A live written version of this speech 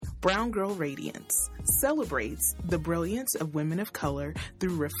Brown Girl Radiance celebrates the brilliance of women of color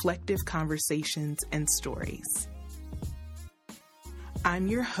through reflective conversations and stories. I'm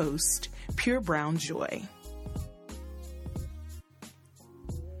your host, Pure Brown Joy.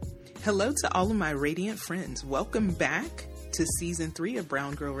 Hello to all of my radiant friends. Welcome back to Season 3 of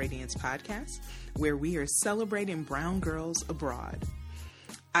Brown Girl Radiance Podcast, where we are celebrating brown girls abroad.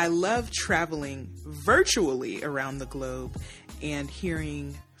 I love traveling virtually around the globe and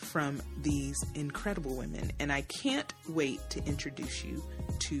hearing from these incredible women, and I can't wait to introduce you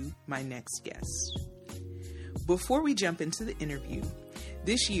to my next guest. Before we jump into the interview,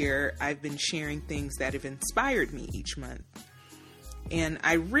 this year I've been sharing things that have inspired me each month. And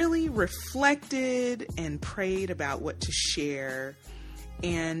I really reflected and prayed about what to share.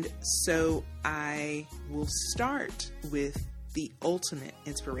 And so I will start with the ultimate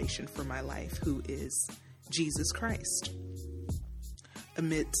inspiration for my life, who is Jesus Christ.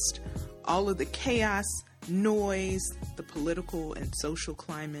 Amidst all of the chaos, noise, the political and social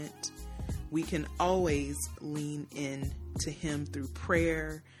climate, we can always lean in to Him through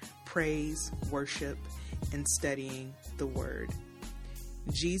prayer, praise, worship, and studying the Word.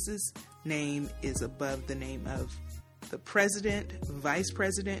 Jesus' name is above the name of the president, vice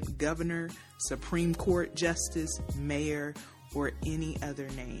president, governor, Supreme Court justice, mayor, or any other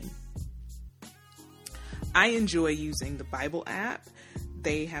name. I enjoy using the Bible app.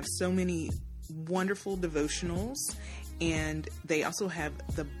 They have so many wonderful devotionals, and they also have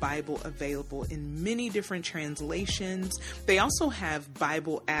the Bible available in many different translations. They also have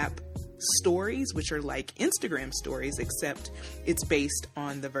Bible app stories, which are like Instagram stories, except it's based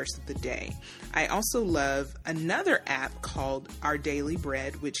on the verse of the day. I also love another app called Our Daily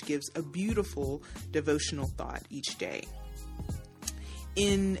Bread, which gives a beautiful devotional thought each day.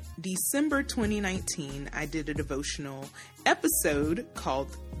 In December 2019, I did a devotional episode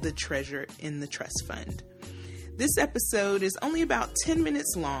called The Treasure in the Trust Fund. This episode is only about 10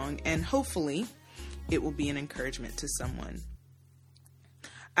 minutes long, and hopefully it will be an encouragement to someone.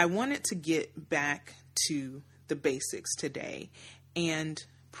 I wanted to get back to the basics today and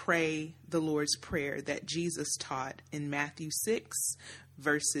pray the Lord's Prayer that Jesus taught in Matthew 6,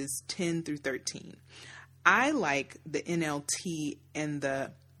 verses 10 through 13. I like the NLT and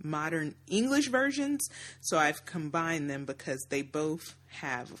the modern English versions, so I've combined them because they both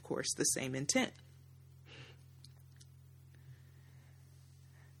have, of course, the same intent.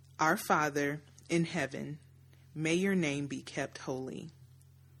 Our Father in heaven, may your name be kept holy.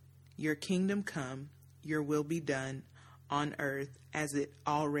 Your kingdom come, your will be done on earth as it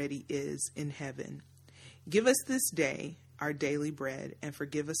already is in heaven. Give us this day our daily bread, and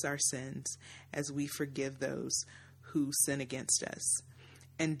forgive us our sins as we forgive those who sin against us.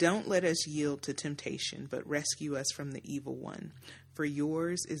 And don't let us yield to temptation, but rescue us from the evil one. For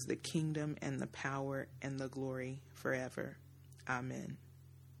yours is the kingdom and the power and the glory forever. Amen.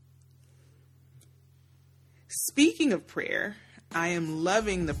 Speaking of prayer, I am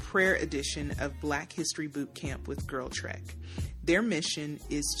loving the prayer edition of Black History Boot Camp with Girl Trek. Their mission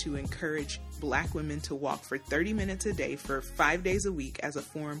is to encourage Black women to walk for 30 minutes a day for 5 days a week as a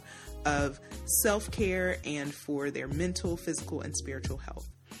form of self-care and for their mental, physical, and spiritual health.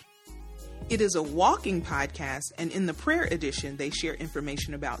 It is a walking podcast, and in the prayer edition, they share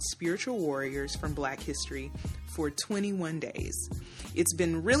information about spiritual warriors from Black history for 21 days. It's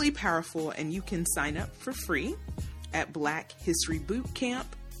been really powerful, and you can sign up for free at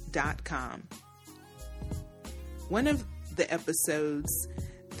blackhistorybootcamp.com. One of the episodes,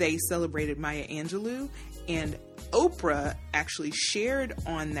 they celebrated Maya Angelou, and Oprah actually shared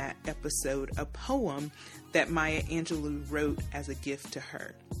on that episode a poem that Maya Angelou wrote as a gift to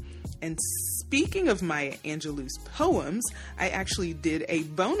her. And speaking of Maya Angelou's poems, I actually did a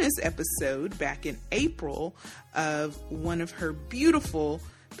bonus episode back in April of one of her beautiful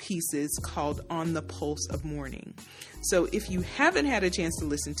pieces called On the Pulse of Morning. So if you haven't had a chance to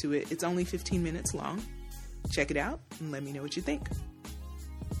listen to it, it's only 15 minutes long. Check it out and let me know what you think.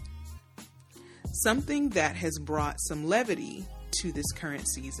 Something that has brought some levity to this current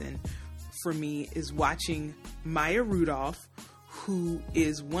season for me is watching Maya Rudolph, who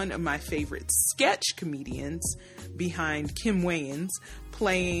is one of my favorite sketch comedians behind Kim Wayans,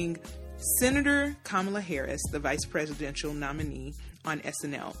 playing Senator Kamala Harris, the vice presidential nominee, on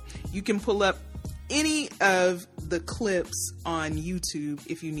SNL. You can pull up any of the clips on YouTube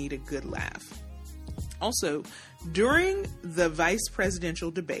if you need a good laugh. Also, during the vice presidential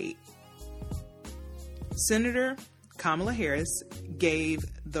debate, Senator Kamala Harris gave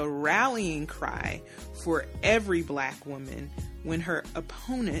the rallying cry for every Black woman when her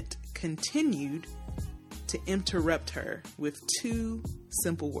opponent continued to interrupt her with 2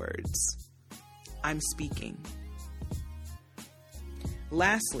 simple words: I'm speaking.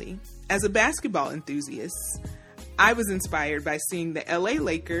 Lastly, as a basketball enthusiast, I was inspired by seeing the LA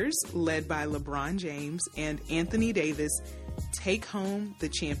Lakers, led by LeBron James and Anthony Davis, take home the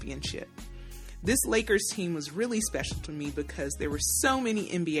championship. This Lakers team was really special to me because there were so many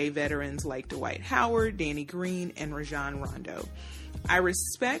NBA veterans like Dwight Howard, Danny Green, and Rajon Rondo. I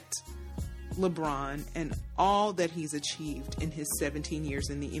respect LeBron and all that he's achieved in his 17 years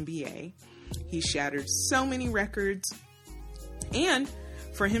in the NBA. He shattered so many records, and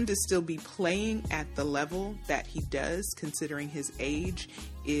for him to still be playing at the level that he does, considering his age,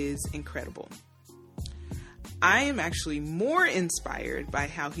 is incredible. I am actually more inspired by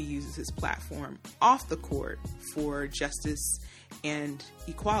how he uses his platform off the court for justice and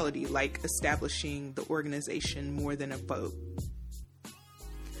equality, like establishing the organization More Than a Vote.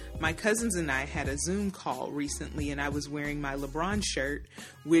 My cousins and I had a Zoom call recently, and I was wearing my LeBron shirt,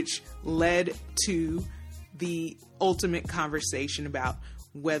 which led to the ultimate conversation about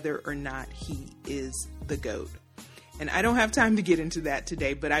whether or not he is the GOAT. And I don't have time to get into that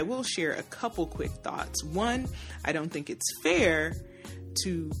today, but I will share a couple quick thoughts. One, I don't think it's fair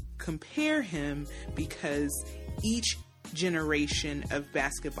to compare him because each generation of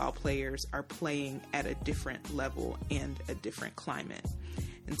basketball players are playing at a different level and a different climate.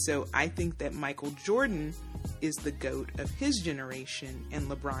 And so I think that Michael Jordan is the GOAT of his generation and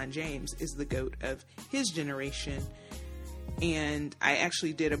LeBron James is the GOAT of his generation. And I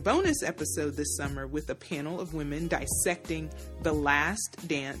actually did a bonus episode this summer with a panel of women dissecting The Last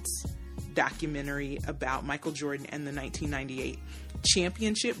Dance documentary about Michael Jordan and the 1998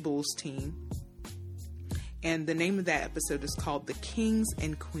 championship Bulls team. And the name of that episode is called The Kings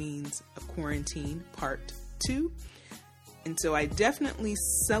and Queens of Quarantine, Part 2. And so I definitely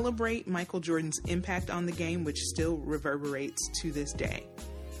celebrate Michael Jordan's impact on the game, which still reverberates to this day.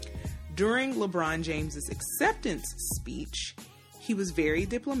 During LeBron James's acceptance speech, he was very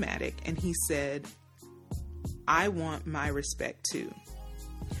diplomatic and he said, I want my respect too.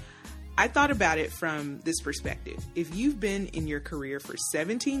 I thought about it from this perspective. If you've been in your career for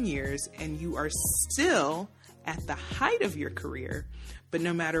 17 years and you are still at the height of your career, but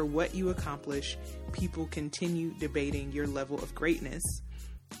no matter what you accomplish, people continue debating your level of greatness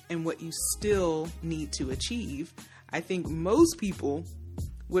and what you still need to achieve, I think most people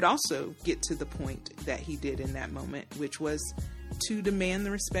would also get to the point that he did in that moment, which was to demand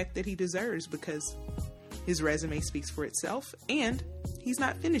the respect that he deserves because his resume speaks for itself and he's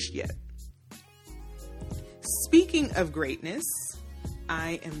not finished yet. Speaking of greatness,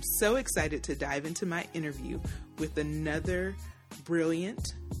 I am so excited to dive into my interview with another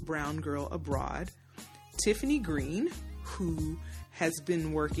brilliant brown girl abroad, Tiffany Green, who has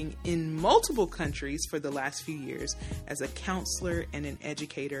been working in multiple countries for the last few years as a counselor and an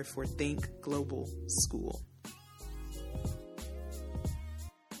educator for Think Global School.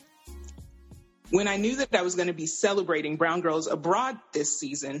 When I knew that I was going to be celebrating Brown Girls Abroad this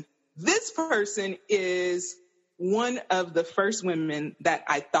season, this person is one of the first women that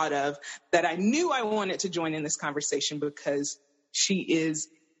I thought of that I knew I wanted to join in this conversation because she is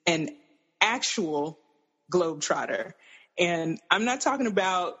an actual globetrotter. And I'm not talking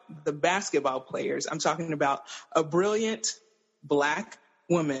about the basketball players. I'm talking about a brilliant Black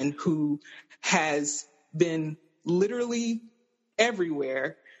woman who has been literally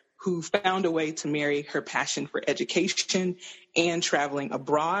everywhere, who found a way to marry her passion for education and traveling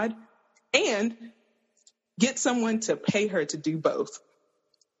abroad and get someone to pay her to do both.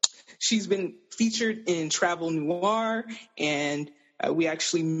 She's been featured in Travel Noir, and we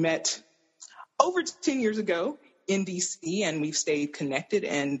actually met over 10 years ago in DC, and we've stayed connected.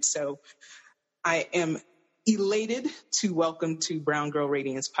 And so I am elated to welcome to Brown Girl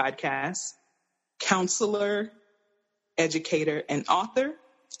Radiance podcast, counselor, educator, and author,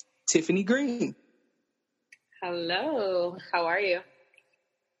 Tiffany Green. Hello, how are you?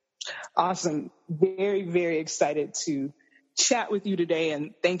 Awesome. Very, very excited to chat with you today.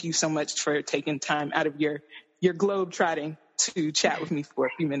 And thank you so much for taking time out of your globe trotting to chat with me for a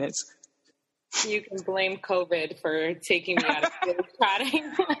few minutes. You can blame COVID for taking me out of globe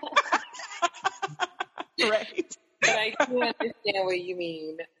trotting. Right. But I do understand what you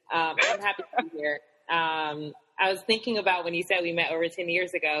mean. I'm happy to be here. I was thinking about when you said we met over 10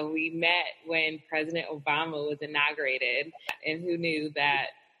 years ago. We met when President Obama was inaugurated, and who knew that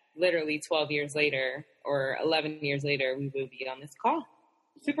literally 12 years later or 11 years later, we would be on this call.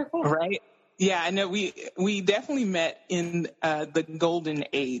 Super cool. Right. Yeah, I know we definitely met in the golden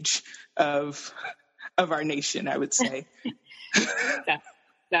age of our nation, I would say. Yeah.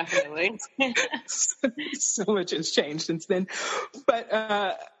 Definitely. So much has changed since then.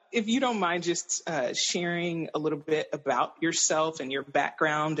 But if you don't mind just sharing a little bit about yourself and your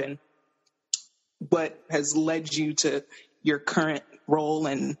background and what has led you to your current role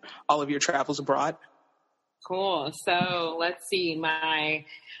and all of your travels abroad. Cool. So let's see. My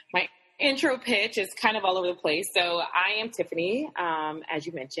intro pitch is kind of all over the place. So I am Tiffany, as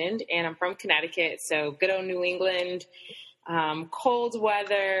you mentioned, and I'm from Connecticut. So good old New England, cold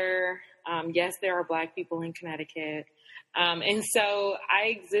weather. Yes, there are Black people in Connecticut. And so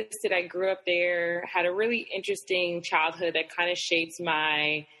I grew up there, had a really interesting childhood that kind of shapes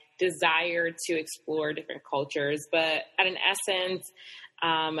my desire to explore different cultures. But in essence,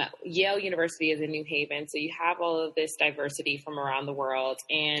 Yale University is in New Haven. So you have all of this diversity from around the world.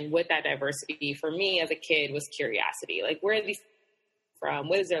 And with that diversity, for me as a kid, was curiosity. Like, where are these from?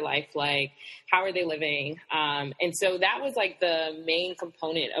 What is their life like? How are they living? And so that was like the main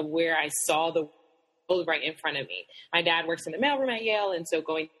component of where I saw the world right in front of me. My dad works in the mailroom at Yale. And so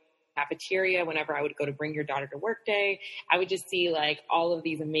going to the cafeteria, whenever I would go to bring your daughter to work day, I would just see like all of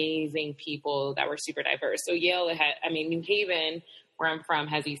these amazing people that were super diverse. So New Haven, where I'm from,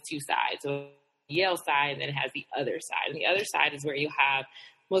 has these two sides. So Yale side, and then it has the other side. And the other side is where you have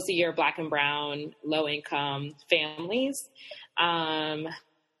most of your Black and brown, low-income families.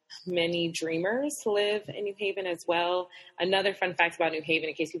 Many dreamers live in New Haven as well. Another fun fact about New Haven,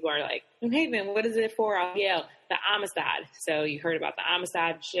 in case people are like, New Haven, what is it for? Yale, the Amistad. So you heard about the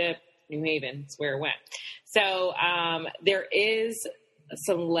Amistad ship, New Haven, it's where it went. So there is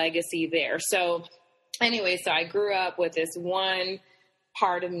some legacy there. So anyway, so I grew up with this one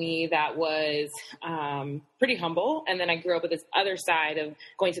part of me that was pretty humble. And then I grew up with this other side of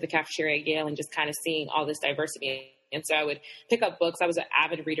going to the cafeteria at Yale and just kind of seeing all this diversity. And so I would pick up books. I was an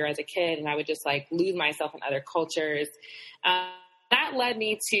avid reader as a kid, and I would just like lose myself in other cultures. That led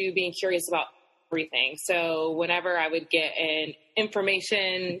me to being curious about everything. So whenever I would get an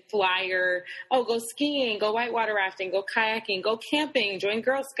information flyer, go skiing, go whitewater rafting, go kayaking, go camping, join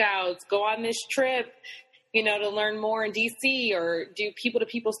Girl Scouts, go on this trip, to learn more in DC, or do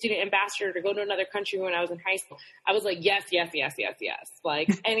people-to-people student ambassador to go to another country when I was in high school. I was like, yes. Like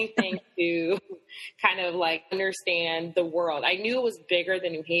anything to kind of like understand the world. I knew it was bigger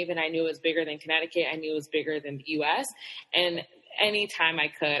than New Haven. I knew it was bigger than Connecticut. I knew it was bigger than the U.S. And anytime I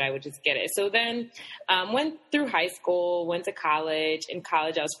could, I would just get it. So then went through high school, went to college. In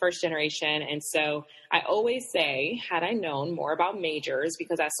college, I was first generation. And so I always say, had I known more about majors,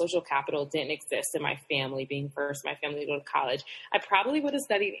 because that social capital didn't exist in my family, being first, my family to go to college, I probably would have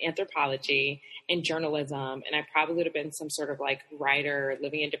studied anthropology and journalism. And I probably would have been some sort of like writer,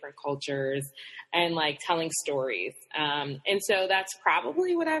 living in different cultures and like telling stories. And so that's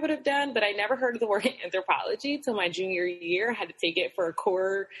probably what I would have done. But I never heard of the word anthropology till my junior year. I had to take it for a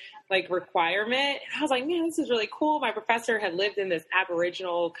core like requirement. And I was like, man, this is really cool. My professor had lived in this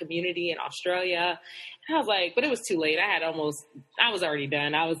Aboriginal community in Australia. And I was like, but it was too late. I was already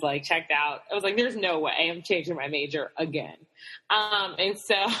done. I was like checked out. I was like, there's no way I'm changing my major again. And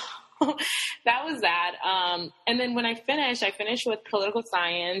so that was that. And then when I finished with political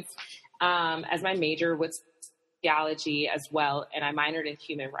science as my major, with theology as well, and I minored in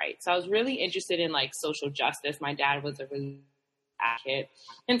human rights. So I was really interested in like social justice. My dad was a really advocate,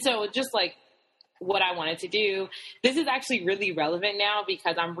 and so just like what I wanted to do. This is actually really relevant now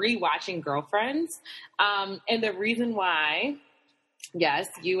because I'm rewatching Girlfriends, and the reason why. Yes,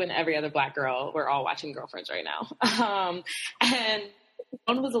 you and every other Black girl, we're all watching Girlfriends right now. And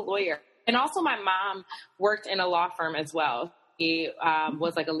one was a lawyer, and also my mom worked in a law firm as well. He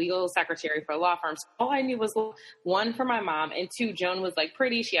was like a legal secretary for a law firm. So all I knew was, one, for my mom, and two, Joan was like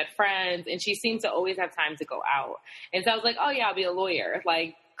pretty. She had friends, and she seemed to always have time to go out. And so I was like, oh yeah, I'll be a lawyer.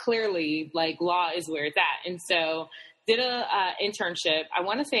 Like clearly, like law is where it's at. And so did a internship. I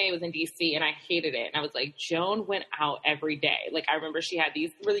want to say it was in DC, and I hated it. And I was like, Joan went out every day. Like I remember she had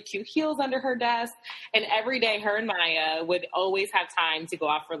these really cute heels under her desk, and every day her and Maya would always have time to go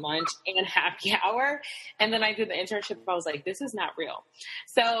out for lunch and happy hour. And then I did the internship. I was like, this is not real.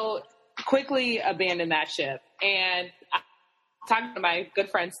 So quickly abandoned that ship. And I talked to my good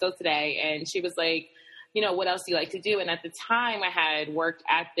friend still today, and she was like, what else do you like to do? And at the time I had worked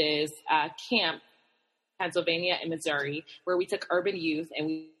at this camp, Pennsylvania and Missouri, where we took urban youth and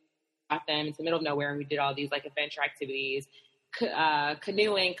we brought them into the middle of nowhere, and we did all these like adventure activities,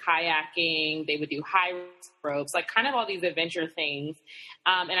 canoeing, kayaking. They would do high ropes, like kind of all these adventure things.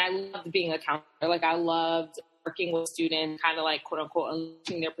 And I loved being a counselor. Like I loved working with students, kind of like quote unquote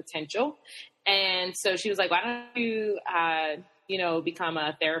unleashing their potential. And so she was like, why don't you, become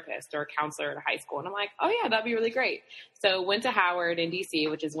a therapist or a counselor at a high school. And I'm like, oh yeah, that'd be really great. So went to Howard in DC,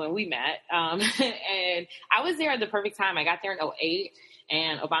 which is when we met. And I was there at the perfect time. I got there in 2008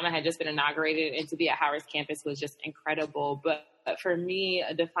 and Obama had just been inaugurated, and to be at Howard's campus was just incredible. But for me,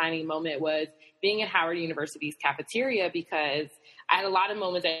 a defining moment was being at Howard University's cafeteria, because I had a lot of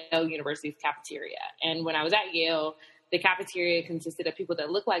moments at Yale University's cafeteria. And when I was at Yale, the cafeteria consisted of people that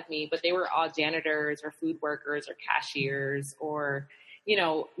looked like me, but they were all janitors or food workers or cashiers or,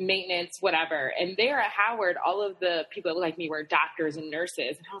 maintenance, whatever. And there at Howard, all of the people that looked like me were doctors and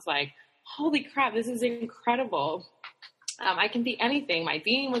nurses. And I was like, holy crap, this is incredible. I can be anything. My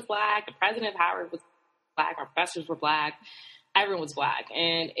dean was Black. The president of Howard was Black. Our professors were Black. Everyone was Black.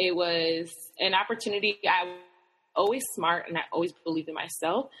 And it was an opportunity. I was always smart and I always believed in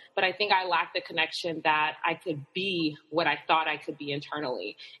myself, but I think I lacked the connection that I could be what I thought I could be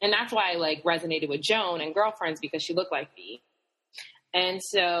internally. And that's why I resonated with Joan and Girlfriends, because she looked like me. And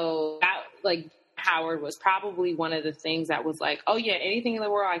so that Howard was probably one of the things that was like, oh yeah, anything in the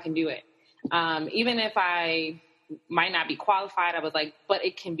world, I can do it. Even if I might not be qualified, I was like, but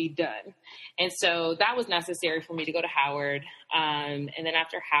it can be done. And so that was necessary for me to go to Howard. And then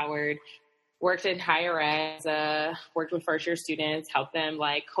after Howard, worked in higher ed, worked with first year students, helped them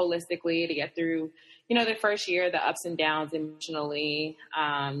holistically to get through, their first year, the ups and downs emotionally.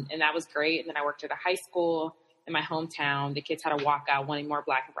 And that was great. And then I worked at a high school in my hometown. The kids had a walkout wanting more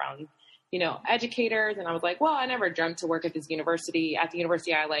Black and brown, educators. And I was like, well, I never dreamt to work at this university. At the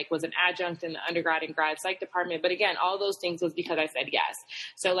university, I was an adjunct in the undergrad and grad psych department. But again, all those things was because I said yes.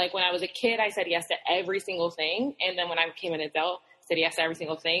 So when I was a kid, I said yes to every single thing. And then when I became an adult, said yes to every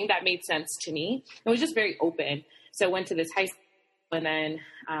single thing. That made sense to me. It was just very open. So I went to this high school, and then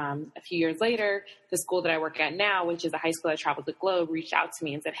a few years later, the school that I work at now, which is a high school that travels the globe, reached out to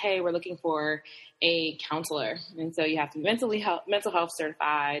me and said, hey, we're looking for a counselor. And so you have to be mental health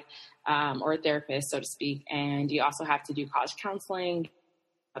certified, or a therapist, so to speak. And you also have to do college counseling, you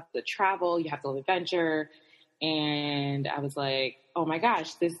have to travel, you have to live adventure. And I was like, oh my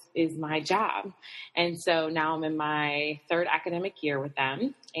gosh, this is my job. And so now I'm in my third academic year with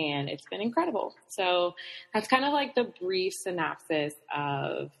them, and it's been incredible. So that's kind of the brief synopsis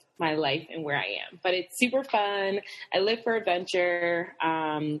of my life and where I am. But it's super fun. I live for adventure.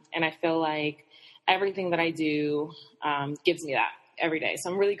 And I feel like everything that I do gives me that every day.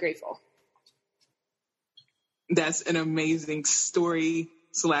 So I'm really grateful. That's an amazing story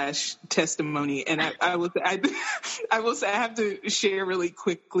 / testimony. And I will say I have to share really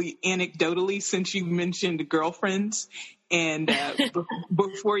quickly anecdotally, since you mentioned Girlfriends. And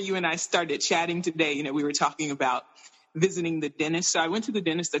before you and I started chatting today, we were talking about visiting the dentist. So I went to the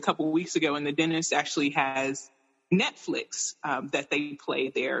dentist a couple of weeks ago, and the dentist actually has Netflix that they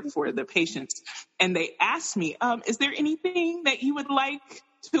play there for the patients. And they asked me, is there anything that you would like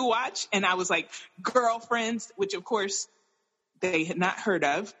to watch? And I was like, Girlfriends, which of course they had not heard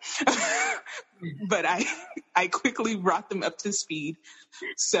of, but I quickly brought them up to speed.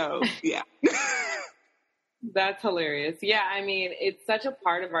 So, yeah. That's hilarious. Yeah, I mean, it's such a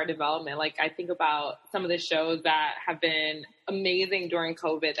part of our development. I think about some of the shows that have been amazing during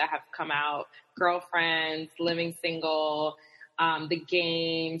COVID that have come out. Girlfriends, Living Single, The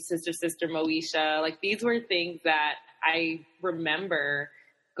Game, Sister Moesha. These were things that I remember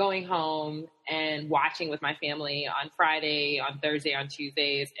going home and watching with my family on Friday, on Thursday, on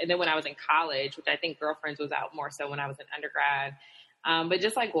Tuesdays. And then when I was in college, which I think Girlfriends was out more so when I was in undergrad. But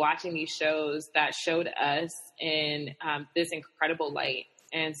just watching these shows that showed us in this incredible light.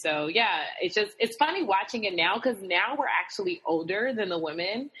 And so, yeah, it's funny watching it now, because now we're actually older than the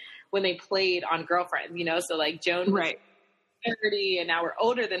women when they played on Girlfriends, so Joan was 30 and now we're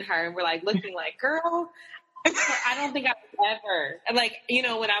older than her, and we're looking girl, I don't think I was ever. And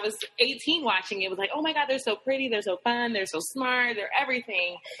when I was 18 watching it, was oh my God, they're so pretty, they're so fun, they're so smart, they're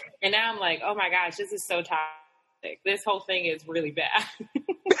everything. And now I'm oh my gosh, this is so toxic. This whole thing is really bad.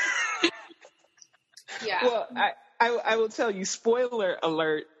 Yeah. Well, I will tell you, spoiler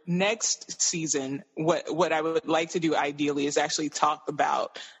alert, next season, what I would like to do ideally is actually talk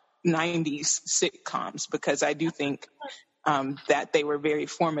about 90s sitcoms, because I do think that they were very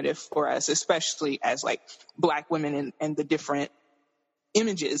formative for us, especially as Black women and the different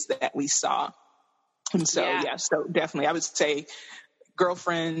images that we saw. And so, so definitely I would say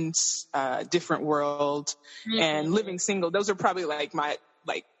Girlfriends, Different World, and Living Single. Those are probably my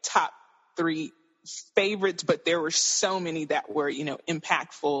top 3 favorites, but there were so many that were,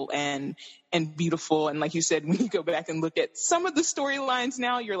 impactful and beautiful. And like you said, when you go back and look at some of the storylines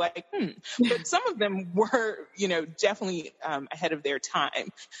now, you're but some of them were, definitely ahead of their time.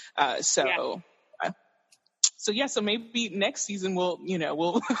 So yeah, so maybe next season we'll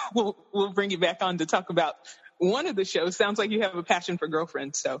bring you back on to talk about one of the shows. Sounds like you have a passion for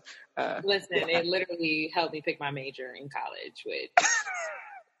Girlfriends. So listen, it literally helped me pick my major in college, which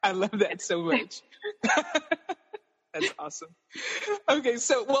I love that so much. That's awesome. Okay,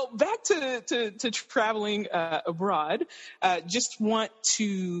 so back to traveling abroad. Just want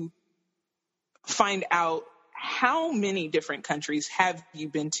to find out, how many different countries have you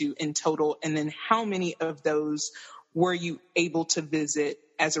been to in total, and then how many of those were you able to visit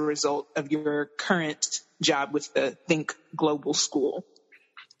as a result of your current job with the Think Global School?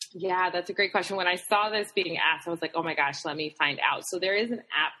 Yeah, that's a great question. When I saw this being asked, I was like, oh my gosh, let me find out. So there is an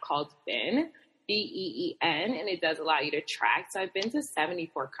app called BEEN, BEEN, and it does allow you to track. So I've been to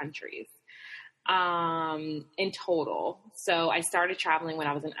 74 countries in total. So I started traveling when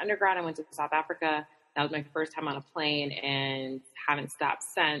I was an undergrad. I went to South Africa. That was my first time on a plane and haven't stopped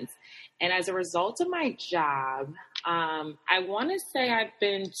since. And as a result of my job, I want to say I've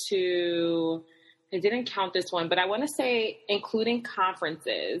been to, I didn't count this one, but I want to say including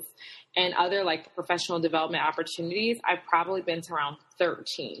conferences and other like professional development opportunities, I've probably been to around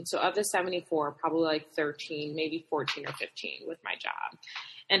 13. So of the 74, probably like 13, maybe 14 or 15 with my job.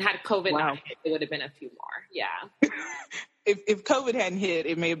 And had COVID not hit, it would have been a few more. Yeah. If COVID hadn't hit,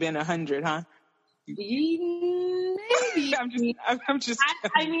 it may have been 100, huh? Maybe. I'm just.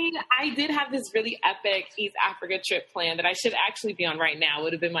 I mean, I did have this really epic East Africa trip planned that I should actually be on right now. It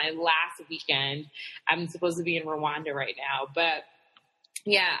would have been my last weekend. I'm supposed to be in Rwanda right now, but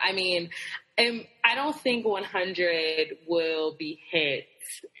yeah, I mean, I don't think 100 will be hit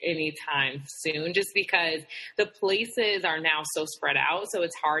anytime soon, just because the places are now so spread out, so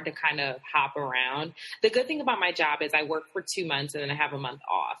it's hard to kind of hop around. The good thing about my job is I work for 2 months and then I have a month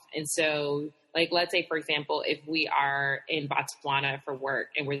off, and so like, let's say, for example, if we are in Botswana for work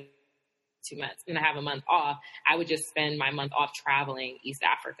and we're 2 months and I have a month off, I would just spend my month off traveling East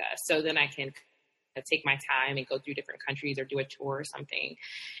Africa. So then I can take my time and go through different countries or do a tour or something.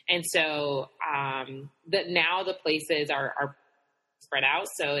 And so now the places are spread out,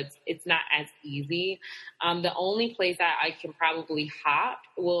 so it's not as easy. The only place that I can probably hop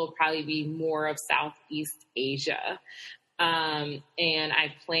will probably be more of Southeast Asia. And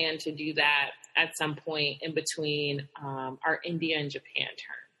I plan to do that at some point in between our India and Japan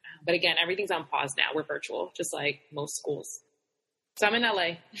term. But again, everything's on pause now. We're virtual, just like most schools. So I'm in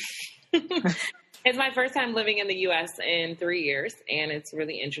LA. It's my first time living in the U.S. in 3 years, and it's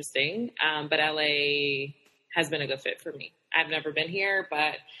really interesting. But LA has been a good fit for me. I've never been here,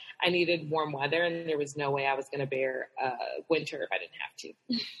 but I needed warm weather, and there was no way I was going to bear winter if I didn't have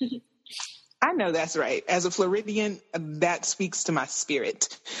to. I know that's right. As a Floridian, that speaks to my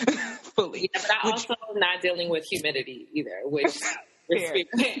spirit fully. Yeah, but I also am not dealing with humidity either, which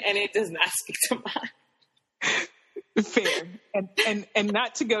and it does not speak to mine. Fair. And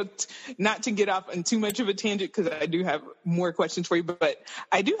not to get off on too much of a tangent, because I do have more questions for you, but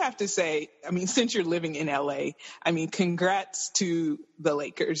I do have to say, I mean, since you're living in LA, I mean, congrats to the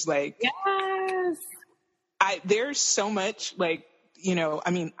Lakers. Like, yes, there's so much, like, you know, I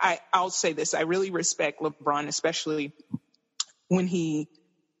mean, I'll say this. I really respect LeBron, especially when he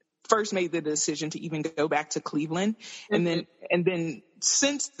first made the decision to even go back to Cleveland. Mm-hmm. And then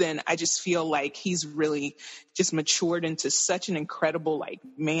since then, I just feel like he's really just matured into such an incredible, like,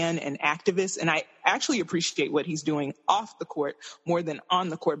 man and activist. And I actually appreciate what he's doing off the court more than on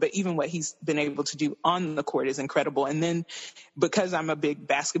the court. But even what he's been able to do on the court is incredible. And then because I'm a big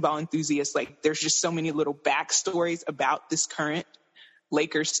basketball enthusiast, like, there's just so many little backstories about this current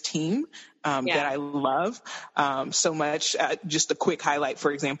Lakers team that I love so much. Just a quick highlight,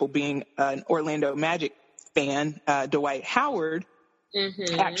 for example, being an Orlando Magic fan, Dwight Howard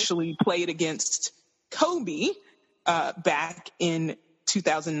actually played against Kobe back in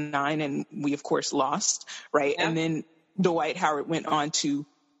 2009, and we, of course, lost, right? Yeah. And then Dwight Howard went on to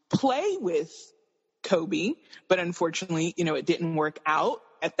play with Kobe, but unfortunately, you know, it didn't work out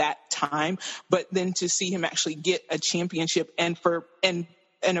at that time. But then to see him actually get a championship, and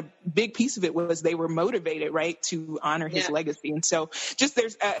a big piece of it was they were motivated, right, to honor his legacy. And so just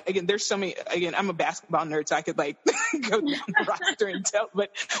there's so many, again, I'm a basketball nerd, so I could like go down the roster and tell,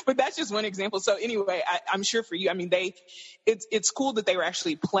 but that's just one example. So anyway, I'm sure for you, I mean, it's cool that they were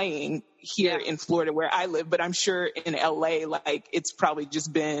actually playing here in Florida where I live, but I'm sure in LA, like, it's probably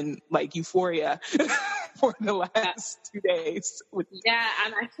just been like euphoria for the last 2 days. Yeah,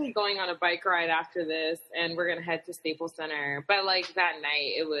 I'm actually going on a bike ride after this, and we're going to head to Staples Center. But like that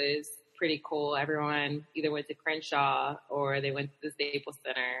night, it was pretty cool. Everyone either went to Crenshaw or they went to the Staples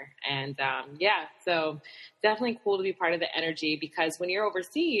Center. And so definitely cool to be part of the energy, because when you're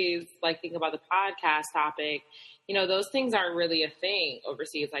overseas, like thinking about the podcast topic, you know, those things aren't really a thing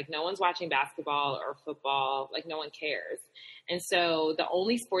overseas. Like no one's watching basketball or football, like no one cares. And so the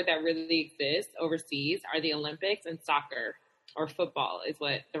only sport that really exists overseas are the Olympics, and soccer or football is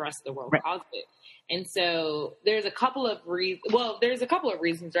what the rest of the world calls it. And so there's a couple of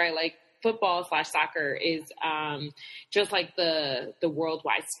reasons, right? Like football/soccer is just like the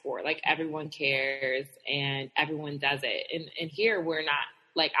worldwide sport. Like everyone cares and everyone does it. And here we're not,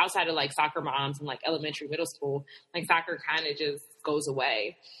 like outside of like soccer moms and like elementary, middle school, like soccer kind of just goes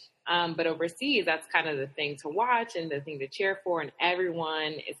away. But overseas, that's kind of the thing to watch and the thing to cheer for, and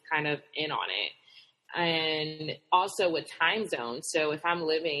everyone is kind of in on it. And also with time zones. So if I'm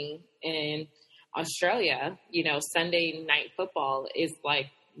living in Australia, you know, Sunday night football is like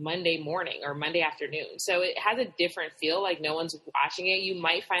Monday morning or Monday afternoon. So it has a different feel, like no one's watching it. You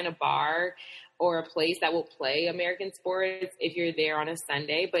might find a bar or a place that will play American sports if you're there on a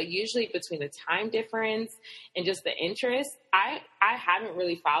Sunday, but usually between the time difference and just the interest, I haven't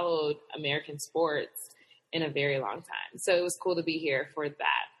really followed American sports in a very long time. So it was cool to be here for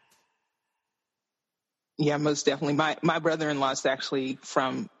that. Yeah, most definitely. My brother-in-law is actually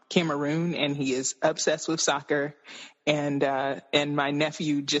from Cameroon, and he is obsessed with soccer. And my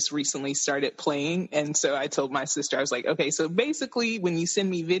nephew just recently started playing. And so I told my sister, I was like, okay, so basically when you send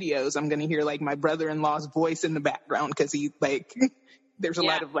me videos, I'm going to hear like my brother-in-law's voice in the background, because he like, there's a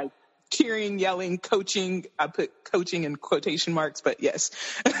lot of like cheering, yelling, coaching. I put coaching in quotation marks, but yes.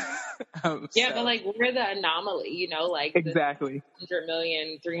 But like we're the anomaly, you know, like exactly. 100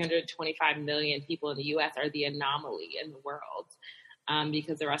 million, 325 million people in the U.S. are the anomaly in the world.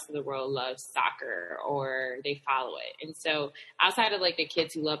 Because the rest of the world loves soccer or they follow it. And so outside of like the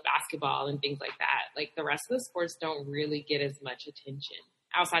kids who love basketball and things like that, like the rest of the sports don't really get as much attention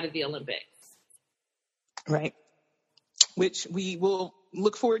outside of the Olympics. Right. Which we will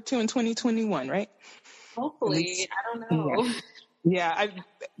look forward to in 2021, right? Hopefully. I don't know. Yeah,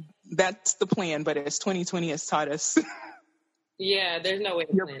 that's the plan, but as 2020 has taught us... Yeah, there's no way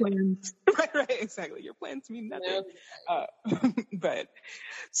to your plan. plans, right, exactly. Your plans mean nothing. No. But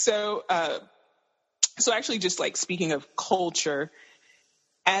so actually, just like speaking of culture,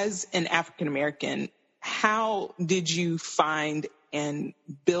 as an African American, how did you find and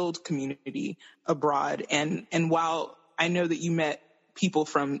build community abroad? And while I know that you met people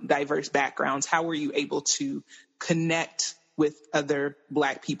from diverse backgrounds, how were you able to connect with other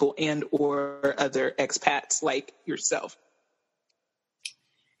Black people and or other expats like yourself?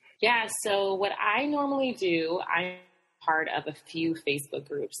 Yeah, so what I normally do, I'm part of a few Facebook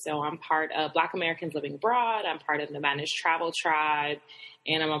groups. So I'm part of Black Americans Living Abroad, I'm part of the Managed Travel Tribe,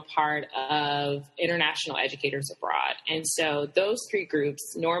 and I'm a part of International Educators Abroad. And so those three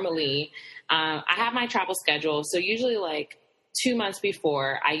groups, normally, I have my travel schedule. So usually like 2 months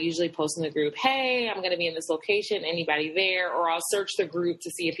before, I usually post in the group, hey, I'm going to be in this location, anybody there? Or I'll search the group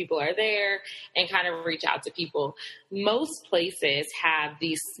to see if people are there and kind of reach out to people. Most places have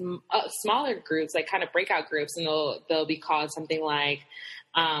these smaller groups, like kind of breakout groups, and they'll be called something like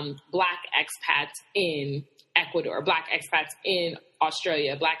Black expats in Ecuador, Black expats in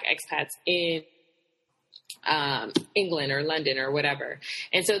Australia, Black expats in England or London or whatever.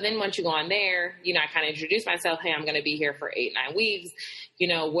 And so then once you go on there, you know, I kind of introduce myself. Hey, I'm going to be here for 8-9 weeks. You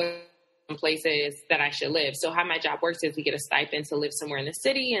know, what are places that I should live? So how my job works is we get a stipend to live somewhere in the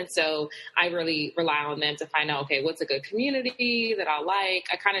city. And so I really rely on them to find out, okay, what's a good community that I like?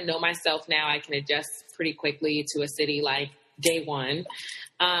 I kind of know myself now. I can adjust pretty quickly to a city like day one.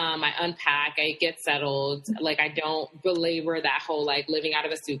 I unpack, I get settled. Like I don't belabor that whole like living out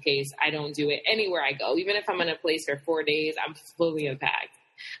of a suitcase. I don't do it anywhere I go. Even if I'm in a place for 4 days, I'm fully unpacked.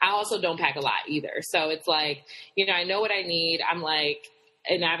 I also don't pack a lot either. So it's like, you know, I know what I need. I'm like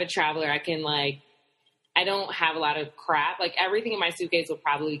an avid traveler. I don't have a lot of crap. Like everything in my suitcase will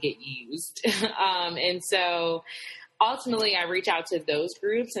probably get used. And so ultimately, I reach out to those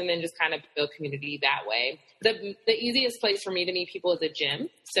groups and then just kind of build community that way. The easiest place for me to meet people is a gym.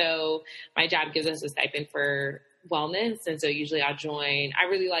 So my job gives us a stipend for wellness. And so usually I'll join. I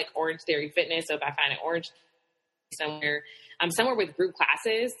really like Orange Theory Fitness. So if I find an Orange somewhere, I'm somewhere with group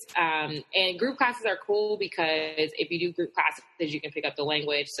classes. And group classes are cool because if you do group classes, you can pick up the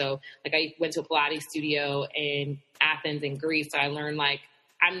language. So like I went to a Pilates studio in Athens in Greece. So I learned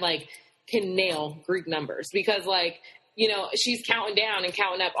can nail Greek numbers because like, you know, she's counting down and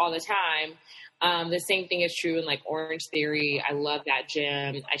counting up all the time. The same thing is true in like Orange Theory. I love that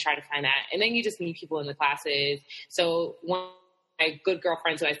gym. I try to find that. And then you just meet people in the classes. So one good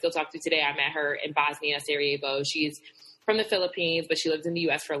girlfriend who I still talk to today, I met her in Bosnia, Sarajevo. She's from the Philippines, but she lives in the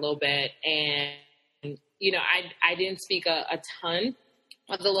U.S. for a little bit. And, you know, I didn't speak a ton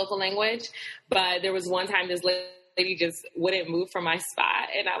of the local language, but there was one time this lady just wouldn't move from my spot.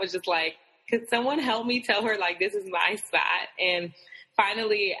 And I was just like, could someone help me tell her, like, this is my spot? And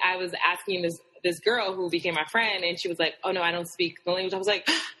finally, I was asking this girl who became my friend, and she was like, oh, no, I don't speak the language. I was like,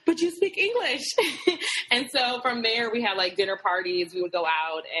 but you speak English. And so from there, we had, like, dinner parties. We would go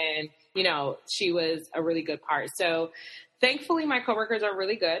out, and, you know, she was a really good part. So thankfully, my coworkers are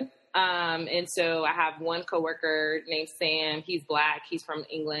really good. And so I have one coworker named Sam. He's Black. He's from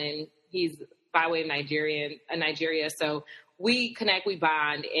England. He's by way of Nigeria. So we connect, we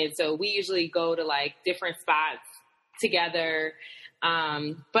bond. And so we usually go to, like, different spots together.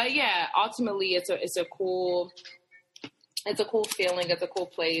 But yeah, ultimately it's a cool feeling. It's a cool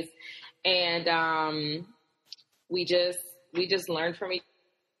place. And, we just learn from each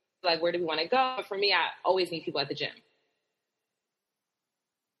other, like, where do we want to go? But for me, I always meet people at the gym.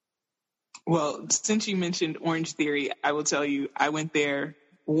 Well, since you mentioned Orange Theory, I will tell you, I went there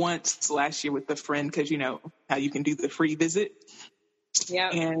once last year with a friend, because you know how you can do the free visit. Yeah.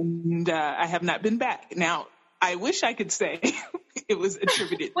 And I have not been back. Now, I wish I could say it was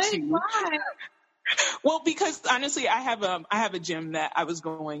attributed Wait, to. why? Well, because honestly, I have a gym that I was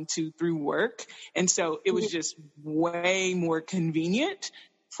going to through work, and so it was just way more convenient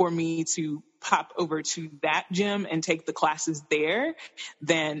for me to pop over to that gym and take the classes there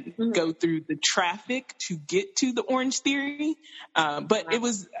than go through the traffic to get to the Orange Theory. But it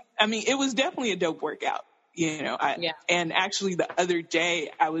was definitely a dope workout. You know, and actually the other day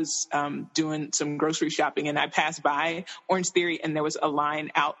I was doing some grocery shopping, and I passed by Orange Theory, and there was a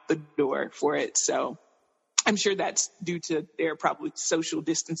line out the door for it. So I'm sure that's due to their probably social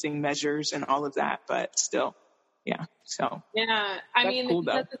distancing measures and all of that, but still, yeah. So yeah, I mean, cool,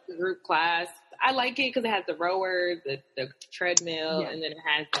 because it's a group class, I like it because it has the rowers, the treadmill, and then it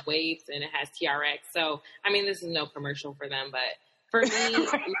has the weights, and it has TRX. So I mean, this is no commercial for them, but for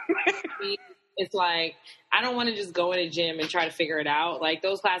me. It's like, I don't want to just go in a gym and try to figure it out. Like,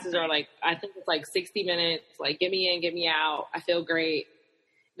 those classes are like, I think it's like 60 minutes. Like, get me in, get me out. I feel great.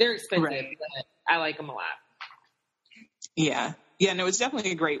 They're expensive, but I like them a lot. Yeah. Yeah, no, it's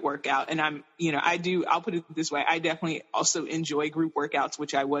definitely a great workout. And I'll put it this way. I definitely also enjoy group workouts,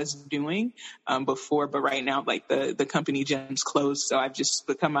 which I was doing before. But right now, like, the company gym's closed. So I've just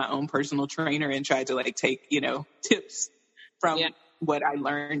become my own personal trainer and tried to, like, take, tips from what I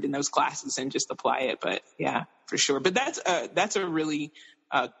learned in those classes and just apply it. But yeah, for sure. But that's a really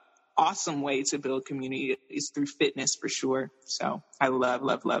awesome way to build community, is through fitness, for sure. So I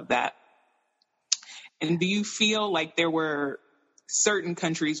love that. And do you feel like there were certain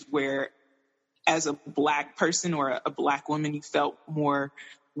countries where, as a Black person or a Black woman, you felt more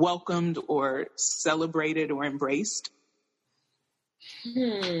welcomed or celebrated or embraced?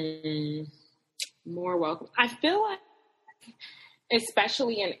 More welcome. I feel like,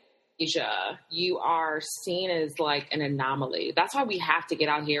 especially in Asia, you are seen as like an anomaly. That's why we have to get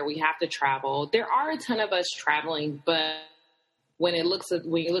out here. We have to travel. There are a ton of us traveling, but when you look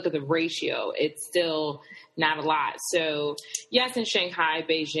at the ratio, it's still not a lot. So yes, in Shanghai,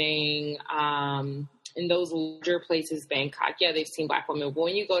 Beijing, in those larger places, Bangkok, yeah, they've seen Black women. But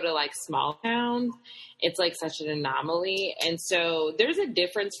when you go to, like, small towns, it's like such an anomaly. And so there's a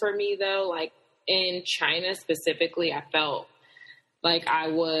difference for me, though. Like, in China specifically, I felt like I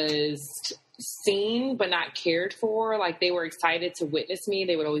was seen but not cared for. Like, they were excited to witness me.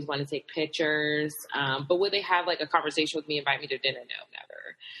 They would always want to take pictures. But would they have, like, a conversation with me, invite me to dinner? No,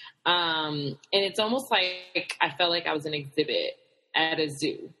 never. And it's almost like I felt like I was an exhibit at a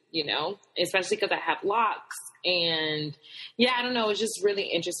zoo, especially because I have locks. And yeah, I don't know. It's just really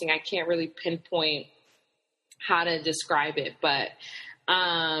interesting. I can't really pinpoint how to describe it, but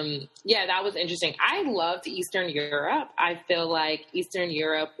yeah, that was interesting. I loved Eastern Europe. I feel like Eastern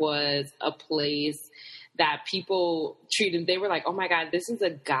Europe was a place that people treated, they were like, oh my God, this is a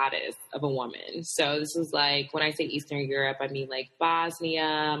goddess of a woman. So this was like, when I say Eastern Europe, I mean like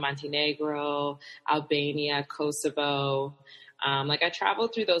Bosnia, Montenegro, Albania, Kosovo. Like, I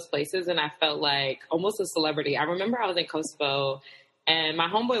traveled through those places and I felt like almost a celebrity. I remember I was in Kosovo and my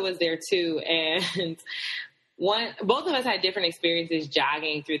homeboy was there too. And both of us had different experiences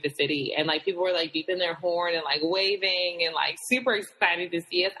jogging through the city, and like people were like beeping their horn and like waving and like super excited to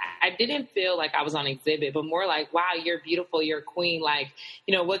see us. I didn't feel like I was on exhibit, but more like, wow, you're beautiful, you're a queen. Like,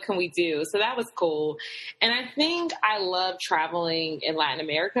 what can we do? So that was cool. And I think I love traveling in Latin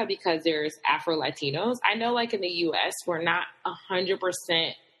America because there's Afro Latinos. I know, like, in the US, we're not 100%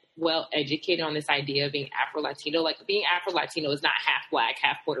 well educated on this idea of being Afro-Latino. Like, being Afro-Latino is not half Black,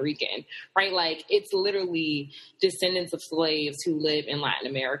 half Puerto Rican, right? Like, it's literally descendants of slaves who live in Latin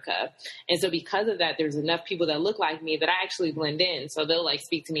America. And so because of that, there's enough people that look like me that I actually blend in. So they'll like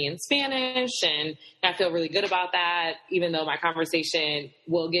speak to me in Spanish, and I feel really good about that, even though my conversation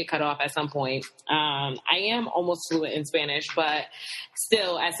will get cut off at some point. I am almost fluent in Spanish, but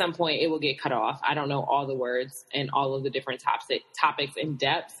still at some point it will get cut off. I don't know all the words and all of the different topics in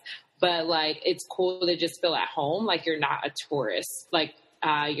depth, but like, it's cool to just feel at home. Like, you're not a tourist. Like,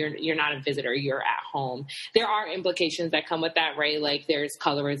 you're not a visitor, you're at home. There are implications that come with that, right? Like, there's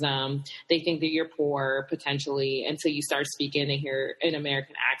colorism. They think that you're poor potentially until you start speaking and hear an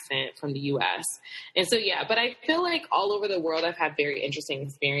American accent from the US. And so, yeah, but I feel like all over the world, I've had very interesting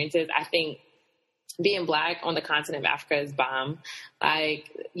experiences. I think being Black on the continent of Africa is bomb.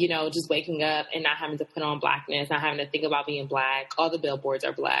 Like, you know, just waking up and not having to put on Blackness, not having to think about being Black. All the billboards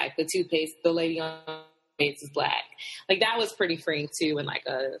are Black. The toothpaste, the lady on is Black. Like, that was pretty freeing too, and like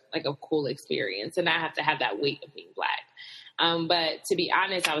a cool experience, and I have to have that weight of being Black. But to be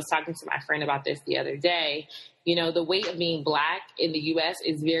honest, I was talking to my friend about this the other day. You know, the weight of being Black in the U.S.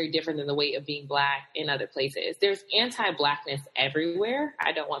 is very different than the weight of being Black in other places. There's anti-Blackness everywhere.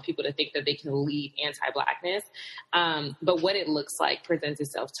 I don't want people to think that they can lead anti-Blackness. But what it looks like presents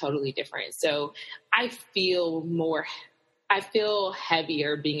itself totally different. So I feel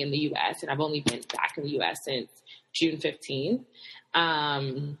heavier being in the U.S., and I've only been back in the U.S. since June 15th,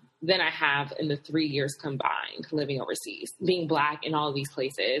 than I have in the 3 years combined living overseas, being Black in all of these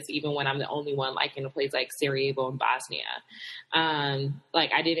places, even when I'm the only one, like in a place like Sarajevo and Bosnia.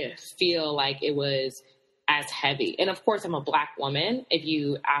 Like, I didn't feel like it was as heavy. And of course, I'm a Black woman. If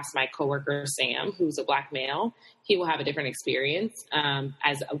you ask my coworker, Sam, who's a Black male, he will have a different experience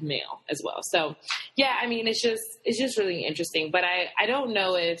as a male as well. So yeah, I mean, it's just really interesting, but I don't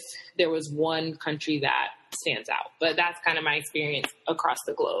know if there was one country that stands out, but that's kind of my experience across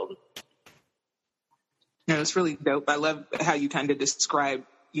the globe. No, it's really dope. I love how you kind of describe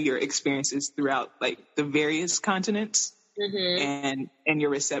your experiences throughout like the various continents and your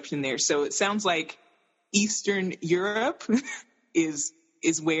reception there. So it sounds like Eastern Europe is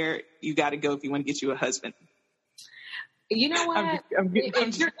where you got to go if you want to get you a husband. You know what?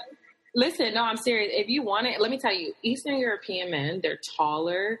 Listen, no, I'm serious. If you want it, let me tell you, Eastern European men, they're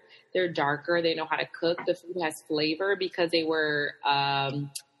taller, they're darker, they know how to cook. The food has flavor because they were,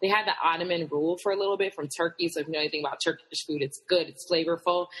 they had the Ottoman rule for a little bit from Turkey. So if you know anything about Turkish food, it's good, it's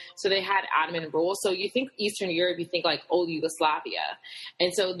flavorful. So they had Ottoman rule. So you think Eastern Europe, you think like old Yugoslavia.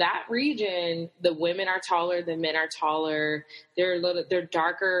 And so that region, the women are taller, the men are taller, they're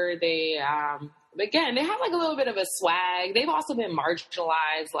darker, again, they have like a little bit of a swag. They've also been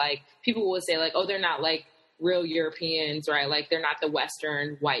marginalized. Like, people will say like, oh, they're not like real Europeans, right? Like, they're not the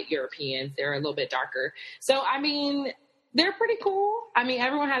Western white Europeans. They're a little bit darker. So, I mean, they're pretty cool. I mean,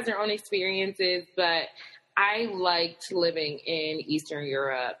 everyone has their own experiences, but I liked living in Eastern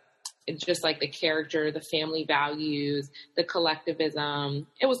Europe. It's just like the character, the family values, the collectivism.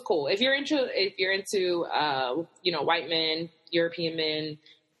 It was cool. If you're into, you know, white men, European men,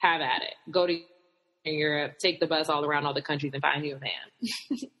 have at it. Go to Europe, take the bus all around all the countries and find you a man.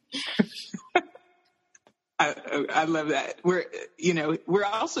 I love that. We're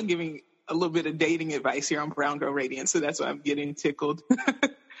also giving a little bit of dating advice here on Brown Girl Radiant, so that's why I'm getting tickled.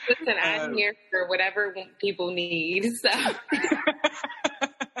 Listen, I'm here for whatever people need.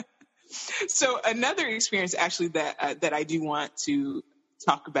 So another experience actually that I do want to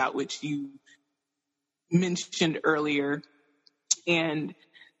talk about, which you mentioned earlier, and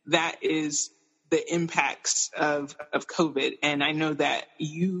that is the impacts of COVID. And I know that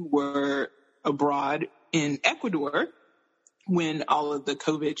you were abroad in Ecuador when all of the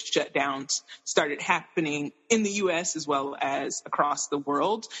COVID shutdowns started happening in the U.S. as well as across the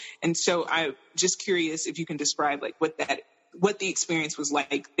world. And so I'm just curious if you can describe like what the experience was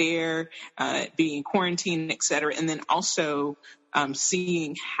like there, being quarantined, et cetera, and then also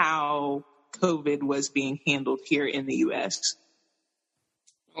seeing how COVID was being handled here in the U.S.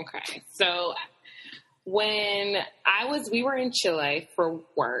 Okay. So when we were in Chile for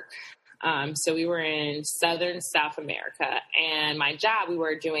work. So we were in Southern South America, and my job, we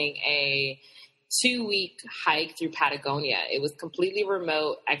were doing a 2-week hike through Patagonia. It was completely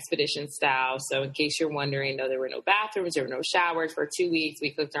remote expedition style. So in case you're wondering, no, there were no bathrooms, there were no showers for 2 weeks.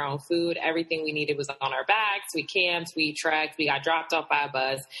 We cooked our own food. Everything we needed was on our backs. We camped, we trekked, we got dropped off by a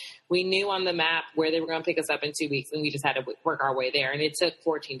bus. We knew on the map where they were going to pick us up in 2 weeks, and we just had to work our way there. And it took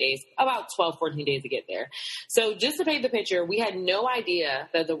 14 days, about 12, 14 days to get there. So just to paint the picture, we had no idea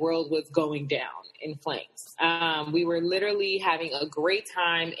that the world was going down in flames. We were literally having a great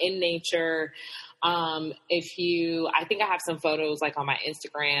time in nature. I think I have some photos like on my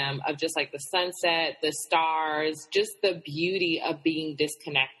Instagram of just like the sunset, the stars, just the beauty of being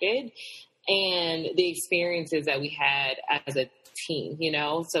disconnected and the experiences that we had as a team, you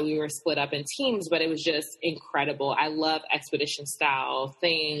know? So we were split up in teams, but it was just incredible. I love expedition style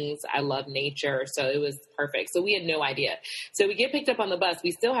things. I love nature. So it was perfect. So we had no idea. So we get picked up on the bus.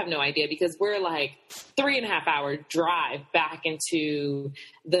 We still have no idea because we're like 3.5 hour drive back into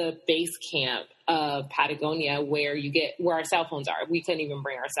the base camp of Patagonia where our cell phones are. We couldn't even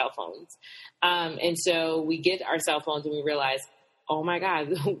bring our cell phones. And so we get our cell phones and we realize, oh my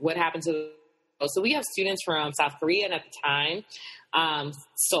God, what happened to so we have students from South Korea, and at the time,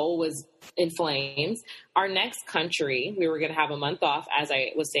 Seoul was in flames. Our next country, we were going to have a month off, as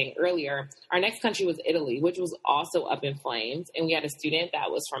I was saying earlier. Our next country was Italy, which was also up in flames. And we had a student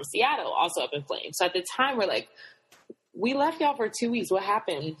that was from Seattle, also up in flames. So at the time, we're like, we left y'all for 2 weeks. What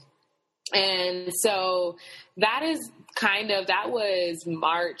happened? And so that was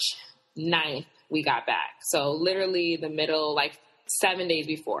March 9th we got back. So literally the middle, like 7 days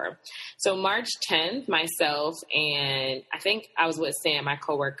before. So March 10th, myself and I think I was with Sam, my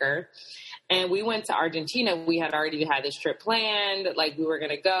coworker, and we went to Argentina. We had already had this trip planned, like we were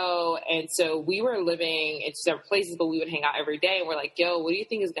going to go. And so we were living in several places, but we would hang out every day. And we're like, yo, what do you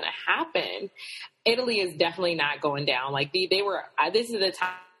think is going to happen? Italy is definitely not going down. Like they were, this is the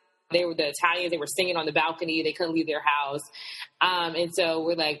time. They were the Italians. They were singing on the balcony. They couldn't leave their house. And so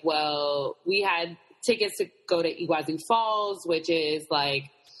we're like, well, we had tickets to go to Iguazu Falls, which is like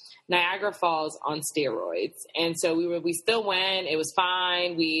Niagara Falls on steroids. And so we still went. It was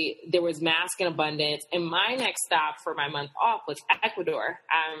fine. There was masks in abundance. And my next stop for my month off was Ecuador.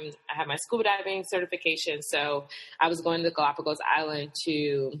 I have my scuba diving certification. So I was going to Galapagos Island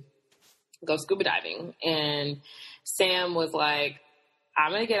to go scuba diving. And Sam was like,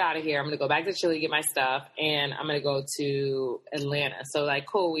 I'm going to get out of here. I'm going to go back to Chile, get my stuff, and I'm going to go to Atlanta. So like,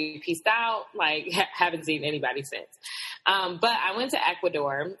 cool. We peaced out. Like haven't seen anybody since. But I went to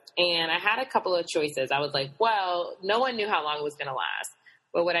Ecuador and I had a couple of choices. I was like, well, no one knew how long it was going to last.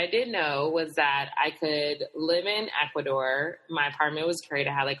 But what I did know was that I could live in Ecuador. My apartment was great.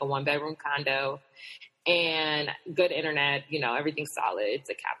 I had like a 1-bedroom condo and good internet, you know, everything's solid. It's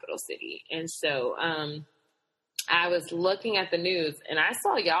a capital city. And so, I was looking at the news and I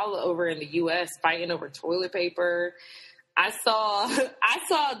saw y'all over in the U.S. fighting over toilet paper. I saw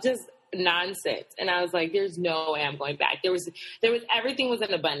just nonsense. And I was like, there's no way I'm going back. There was everything was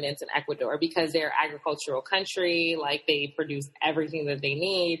in abundance in Ecuador because they're an agricultural country. Like they produce everything that they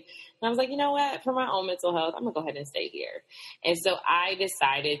need. And I was like, you know what? For my own mental health, I'm gonna go ahead and stay here. And so I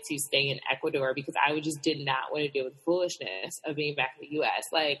decided to stay in Ecuador because I just did not want to deal with the foolishness of being back in the U.S.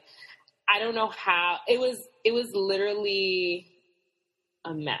 Like, I don't know how it was literally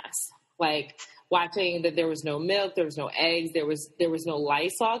a mess. Like watching that there was no milk, there was no eggs, there was no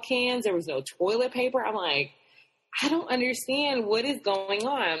Lysol cans, there was no toilet paper. I'm like, I don't understand what is going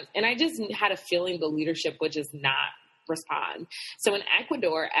on. And I just had a feeling the leadership would just not respond. So in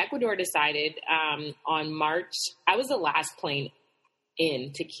Ecuador decided on March, I was the last plane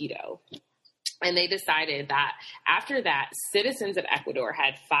in to Quito. And they decided that after that, citizens of Ecuador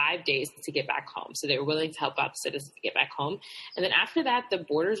had 5 days to get back home. So they were willing to help out citizens to get back home. And then after that, the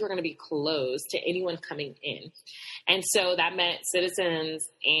borders were going to be closed to anyone coming in. And so that meant citizens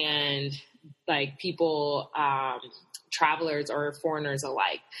and like people, travelers or foreigners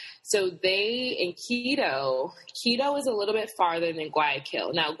alike. So in Quito is a little bit farther than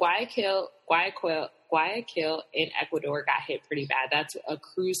Guayaquil. Now, Guayaquil in Ecuador got hit pretty bad. That's a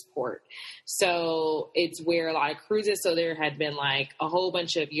cruise port. So it's where a lot of cruises. So there had been like a whole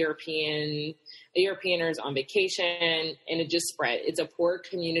bunch of Europeaners on vacation and it just spread. It's a poor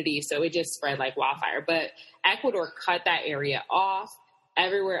community. So it just spread like wildfire, but Ecuador cut that area off.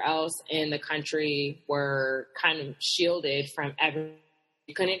 Everywhere else in the country were kind of shielded from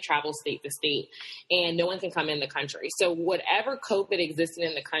you couldn't travel state to state and no one can come in the country. So whatever COVID existed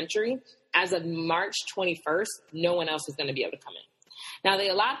in the country, as of March 21st, no one else is going to be able to come in. Now, they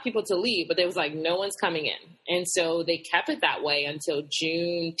allowed people to leave, but there was like, no one's coming in. And so they kept it that way until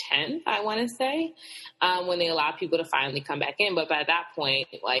June 10th, I want to say, when they allowed people to finally come back in. But by that point,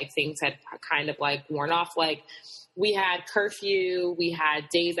 like, things had kind of like worn off. Like, we had curfew, we had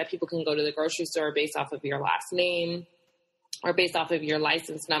days that people can go to the grocery store based off of your last name or based off of your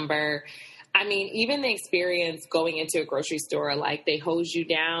license number. I mean, even the experience going into a grocery store, like, they hose you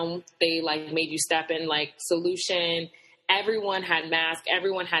down, they like made you step in like solution. Everyone had masks.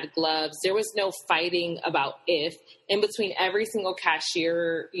 Everyone had gloves. There was no fighting about if. In between every single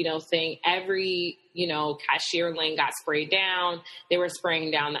cashier, thing, every, cashier lane got sprayed down. They were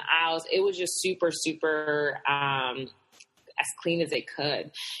spraying down the aisles. It was just super, super as clean as they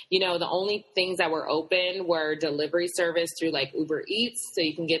could. The only things that were open were delivery service through like Uber Eats. So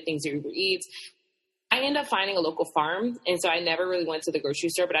you can get things through Uber Eats. I ended up finding a local farm, and so I never really went to the grocery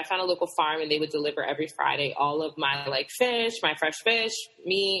store, but I found a local farm, and they would deliver every Friday all of my like fish, my fresh fish,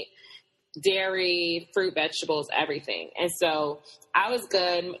 meat, dairy, fruit, vegetables, everything. And so I was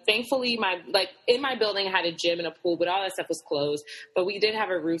good. Thankfully, in my building, I had a gym and a pool, but all that stuff was closed. But we did have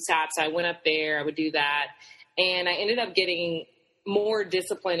a rooftop, so I went up there. I would do that, and I ended up getting more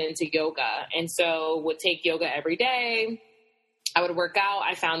discipline into yoga, and so would take yoga every day. I would work out.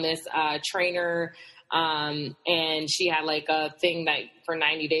 I found this trainer. And she had like a thing that for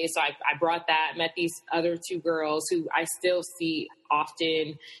 90 days. So I brought that, met these other two girls who I still see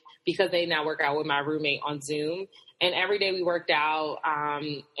often because they now work out with my roommate on Zoom. And every day we worked out.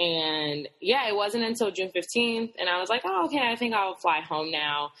 And yeah, it wasn't until June 15th. And I was like, oh, okay, I think I'll fly home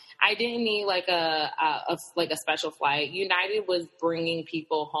now. I didn't need like a special flight. United was bringing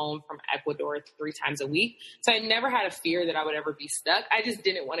people home from Ecuador 3 times a week. So I never had a fear that I would ever be stuck. I just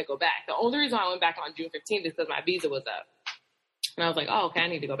didn't want to go back. The only reason I went back on June 15th is because my visa was up. And I was like, oh, okay, I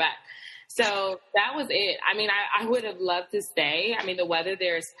need to go back. So that was it. I mean, I would have loved to stay. I mean, the weather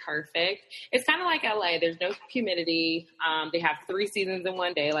there is perfect. It's kind of like LA. There's no humidity. They have 3 seasons in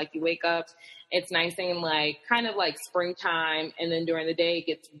one day. Like, you wake up, it's nice and like kind of like springtime. And then during the day it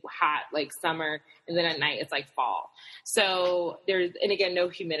gets hot, like summer. And then at night it's like fall. So and again, no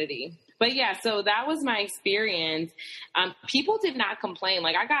humidity. But yeah, so that was my experience. People did not complain.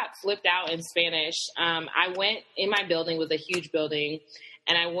 Like, I got flipped out in Spanish. I went in my building, was a huge building.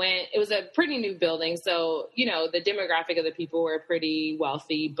 And it was a pretty new building. So, the demographic of the people were pretty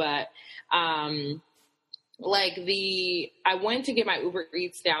wealthy, but, I went to get my Uber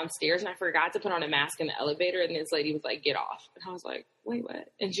Eats downstairs and I forgot to put on a mask in the elevator. And this lady was like, get off. And I was like, wait, what?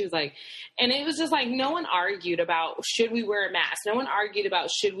 And she was like, and it was just like, no one argued about, should we wear a mask? No one argued about,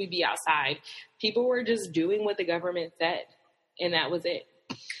 should we be outside? People were just doing what the government said. And that was it.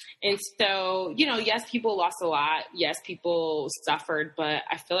 And so, yes, people lost a lot. Yes, people suffered, but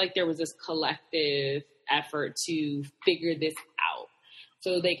I feel like there was this collective effort to figure this out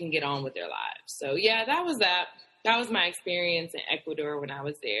so they can get on with their lives. So yeah, that was that. That was my experience in Ecuador when I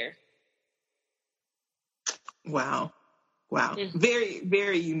was there. Wow. Mm-hmm. Very,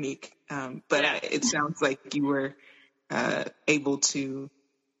 very unique. But it sounds like you were able to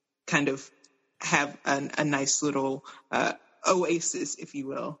kind of have a nice little oasis, if you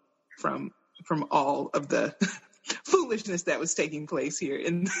will, from all of the foolishness that was taking place here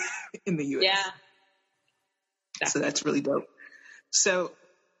in the U.S. Yeah. So that's really dope. So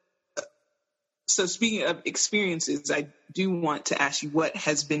speaking of experiences, I do want to ask you, what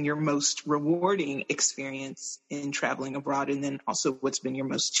has been your most rewarding experience in traveling abroad? And then also, what's been your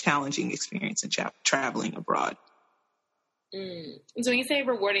most challenging experience in traveling abroad? So when you say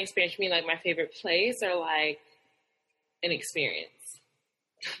rewarding experience, you mean like my favorite place or like an experience?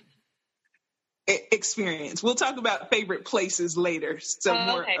 Experience. We'll talk about favorite places later. So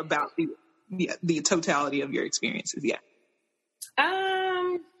more about the totality of your experiences. Yeah.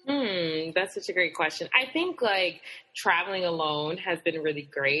 That's such a great question. I think like traveling alone has been really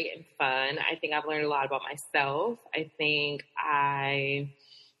great and fun. I think I've learned a lot about myself. I think I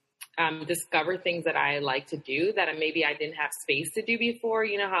discover things that I like to do that maybe I didn't have space to do before.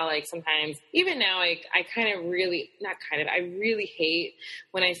 You know how like sometimes, even now, like I really hate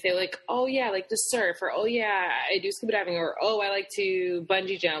when I say like, oh yeah, like to surf, or oh yeah, I do scuba diving, or oh, I like to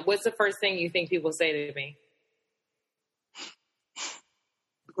bungee jump. What's the first thing you think people say to me?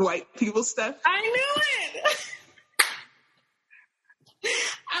 White people stuff. I knew it.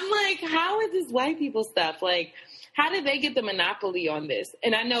 I'm like, how is this white people stuff? Like, how did they get the monopoly on this?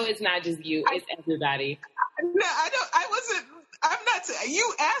 And I know it's not just you; it's everybody. No, I'm not saying.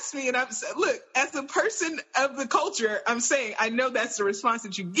 You asked me, and I'm saying, look, as a person of the culture, I'm saying I know that's the response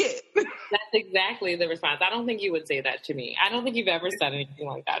that you get. That's exactly the response. I don't think you would say that to me. I don't think you've ever said anything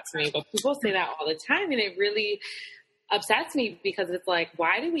like that to me, but people say that all the time, and it really. upsets me because it's like,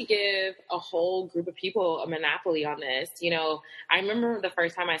 why do we give a whole group of people a monopoly on this? You know, I remember the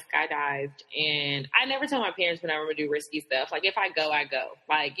first time I skydived, and I never tell my parents whenever I'm gonna do risky stuff. Like, if I go, I go.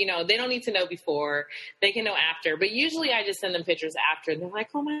 Like, you know, they don't need to know before, they can know after. But usually I just send them pictures after, and they're like,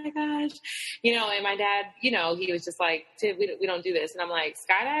 oh my gosh. You know, and my dad, you know, he was just like, we don't do this. And I'm like,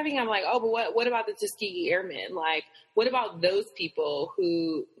 skydiving? I'm like, oh, but what about the Tuskegee Airmen? Like, what about those people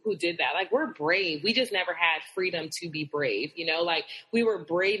who did that? Like, we're brave. We just never had freedom to be brave. You know, like, we were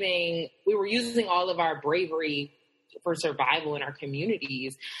using all of our bravery for survival in our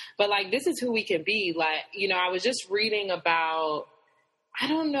communities. But like, this is who we can be. Like, you know, I was just reading about, I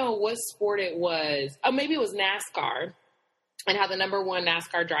don't know what sport it was. Oh, maybe it was NASCAR. And how the number one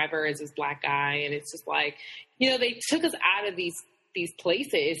NASCAR driver is this Black guy. And it's just like, you know, they took us out of these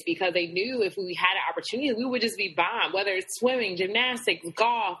places because they knew if we had an opportunity, we would just be bombed, whether it's swimming, gymnastics,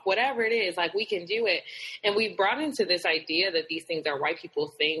 golf, whatever it is, like, we can do it. And we brought into this idea that these things are white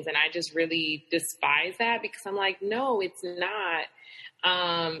people's things. And I just really despise that, because I'm like, no, it's not.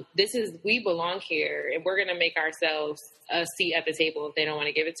 We belong here, and we're going to make ourselves a seat at the table if they don't want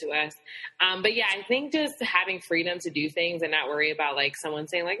to give it to us. But yeah, I think just having freedom to do things and not worry about like someone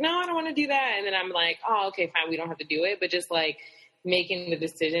saying like, no, I don't want to do that. And then I'm like, oh, okay, fine. We don't have to do it. But just like making the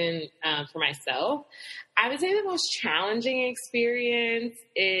decision for myself. I would say the most challenging experience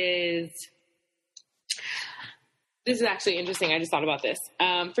is, this is actually interesting. I just thought about this.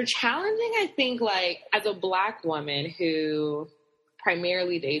 For challenging, I think like as a Black woman who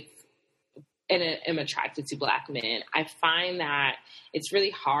primarily dates and am attracted to Black men, I find that it's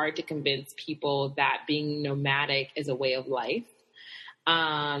really hard to convince people that being nomadic is a way of life.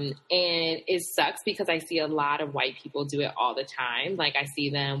 And it sucks because I see a lot of white people do it all the time. Like, I see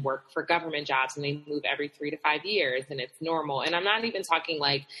them work for government jobs and they move every 3 to 5 years, and it's normal. And I'm not even talking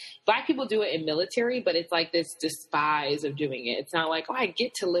like Black people do it in military, but it's like this despise of doing it. It's not like, oh, I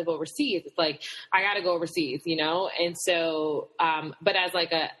get to live overseas. It's like, I got to go overseas, you know? And so, but as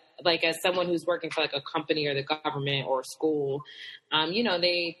as someone who's working for like a company or the government or school, you know,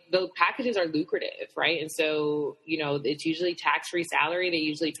 the packages are lucrative, right? And so, you know, it's usually tax-free salary. They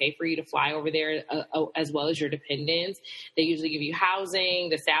usually pay for you to fly over there as well as your dependents. They usually give you housing.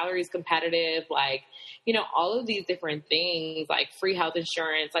 The salary is competitive. Like, you know, all of these different things, like free health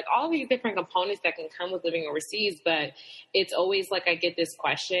insurance, like all of these different components that can come with living overseas. But it's always like, I get this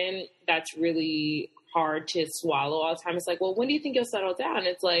question that's really hard to swallow all the time. It's like, well, when do you think you'll settle down?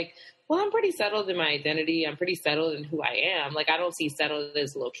 It's like, well, I'm pretty settled in my identity. I'm pretty settled in who I am. Like, I don't see settled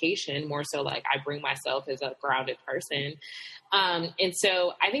as location, more so like I bring myself as a grounded person. And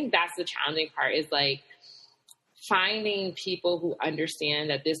so I think that's the challenging part, is like finding people who understand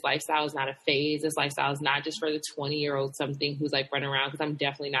that this lifestyle is not a phase. This lifestyle is not just for the 20-year-old something who's like running around, because I'm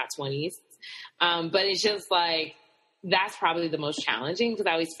definitely not 20s. But it's just like, that's probably the most challenging, because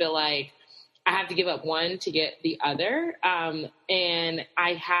I always feel like I have to give up one to get the other. And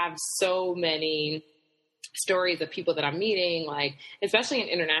I have so many stories of people that I'm meeting, like, especially in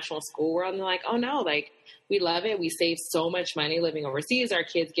international school world, and they're like, oh no, like, we love it. We save so much money living overseas. Our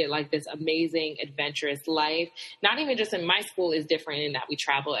kids get like this amazing, adventurous life. Not even just in my school is different in that we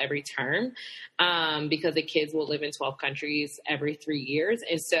travel every term, because the kids will live in 12 countries every 3 years.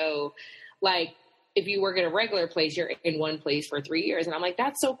 And so like, if you work at a regular place, you're in one place for 3 years. And I'm like,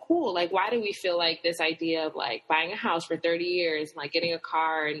 that's so cool. Like, why do we feel like this idea of like buying a house for 30 years, like getting a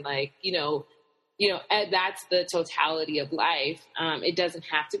car and like, you know, that's the totality of life. It doesn't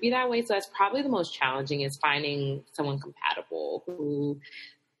have to be that way. So that's probably the most challenging, is finding someone compatible who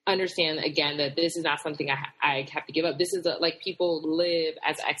understand, again, that this is not something I have to give up. This is like, people live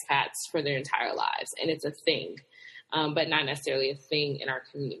as expats for their entire lives, and it's a thing. But not necessarily a thing in our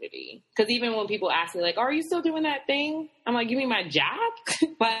community. Because even when people ask me, like, oh, are you still doing that thing? I'm like, you mean my job?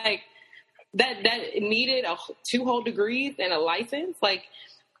 Like, that needed 2 whole degrees and a license? Like,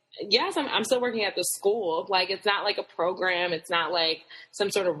 yes, I'm still working at the school. Like, it's not like a program. It's not like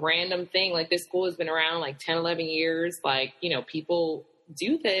some sort of random thing. Like, this school has been around like 10, 11 years. Like, you know, people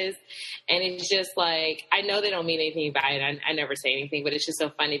do this, and it's just like, I know they don't mean anything by it. I never say anything, but it's just so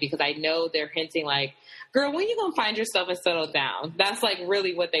funny because I know they're hinting like, girl, when you gonna find yourself and settle down? That's like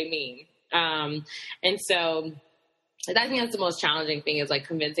really what they mean. And so I think that's the most challenging thing, is like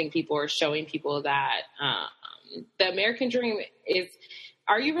convincing people or showing people that the American dream is,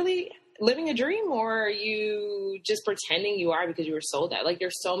 are you really living a dream, or are you just pretending you are because you were sold that? Like,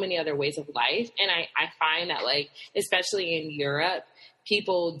 there's so many other ways of life. And I find that, like, especially in Europe,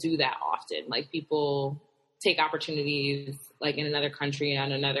 people do that often. Like, people take opportunities like in another country,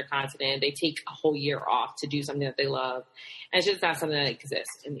 on another continent. They take a whole year off to do something that they love. And it's just not something that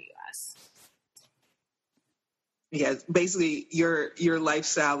exists in the U.S. Yeah, basically your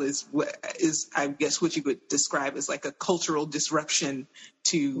lifestyle is I guess what you would describe as like a cultural disruption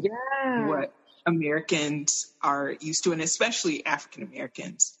to what Americans are used to, and especially African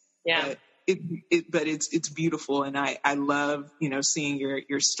Americans. Yeah. But it's beautiful, and I love seeing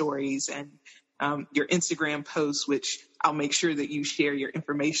your stories and your Instagram posts, which I'll make sure that you share your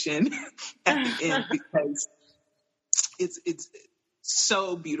information at the end, because it's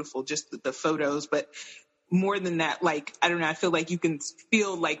so beautiful, just the photos, but more than that, like, I don't know, I feel like you can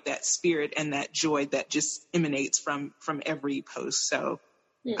feel like that spirit and that joy that just emanates from every post. So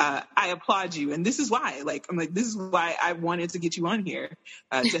I applaud you. And this is why, this is why I wanted to get you on here,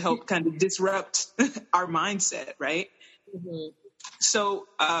 to help kind of disrupt our mindset, right? Mm-hmm. So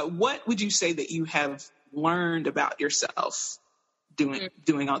what would you say that you have learned about yourself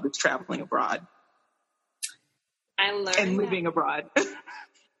doing all this traveling abroad? I learned and living abroad.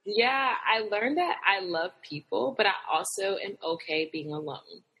 Yeah, I learned that I love people, but I also am okay being alone.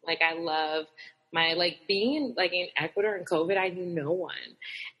 Like, I love being in Ecuador in COVID, I knew no one.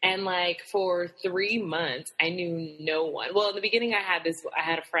 And for 3 months, I knew no one. Well, in the beginning, I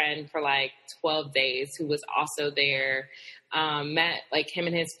had a friend for 12 days who was also there. Met him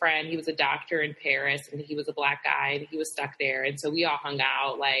and his friend. He was a doctor in Paris, and he was a Black guy, and he was stuck there. And so we all hung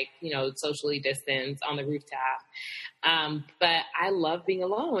out, socially distanced on the rooftop. But I love being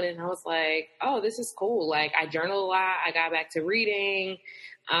alone. And I was like, oh, this is cool. I journal a lot. I got back to reading.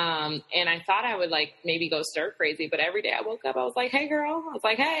 And I thought I would maybe go stir crazy, but every day I woke up, I was like, hey girl, I was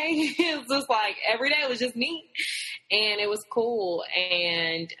like, hey, it was just every day it was just me, and it was cool.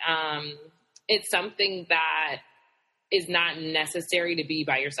 And, it's something that is not necessary to be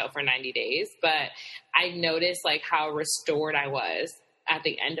by yourself for 90 days, but I noticed how restored I was at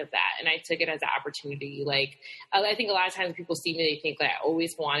the end of that. And I took it as an opportunity. I think a lot of times people see me, they think that I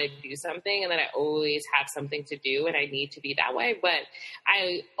always want to do something and that I always have something to do and I need to be that way. But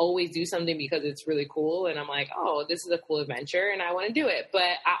I always do something because it's really cool. And I'm like, oh, this is a cool adventure and I want to do it. But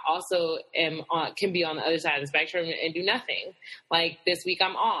I also can be on the other side of the spectrum and do nothing. This week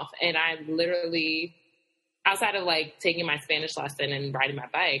I'm off, and I literally, outside of taking my Spanish lesson and riding my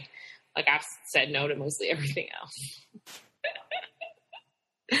bike, I've said no to mostly everything else.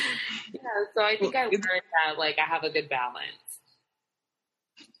 Yeah, so I think I learned that I have a good balance.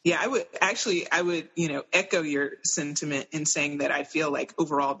 Yeah, I would, echo your sentiment in saying that I feel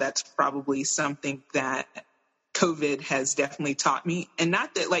overall that's probably something that COVID has definitely taught me. And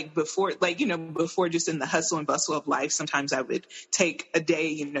not that before just in the hustle and bustle of life, sometimes I would take a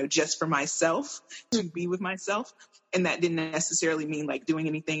day, just for myself, to be with myself. And that didn't necessarily mean doing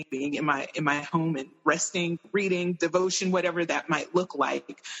anything, being in my home and resting, reading, devotion, whatever that might look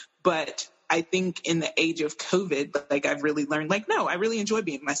like. But I think in the age of COVID, I've really learned, no, I really enjoy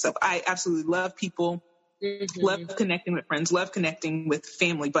being myself. I absolutely love people, love connecting with friends, love connecting with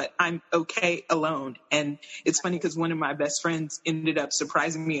family, but I'm okay alone. And it's funny because one of my best friends ended up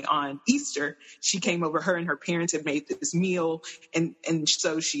surprising me on Easter. She came over, her and her parents had made this meal. And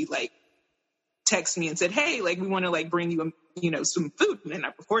so she texted me and said, hey, we want to bring you, some food. And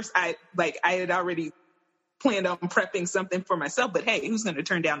of course I had already planned on prepping something for myself, but hey, who's going to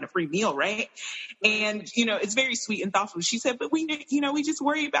turn down the free meal, right? And, it's very sweet and thoughtful. She said, but we just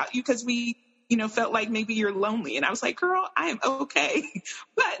worry about you because we, felt like maybe you're lonely. And I was like, girl, I am okay.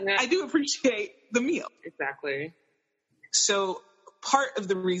 But I do appreciate the meal. Exactly. So part of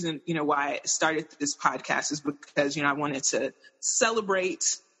the reason, why I started this podcast is because, I wanted to celebrate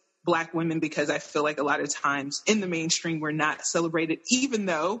Black women, because I feel like a lot of times in the mainstream, we're not celebrated, even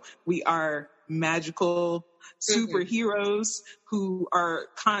though we are magical superheroes who are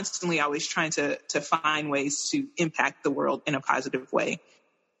constantly always trying to find ways to impact the world in a positive way.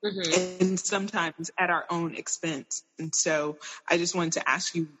 And sometimes at our own expense. And so I just wanted to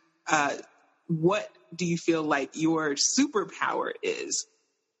ask you, what do you feel like your superpower is?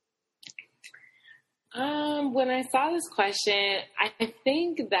 When I saw this question, I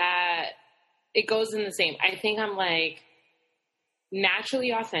think that it goes in the same. I think I'm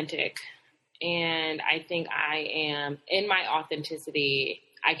naturally authentic, and I think I am, in my authenticity,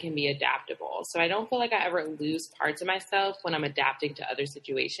 I can be adaptable. So I don't feel like I ever lose parts of myself when I'm adapting to other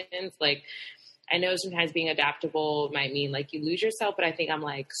situations. I know sometimes being adaptable might mean you lose yourself, but I think I'm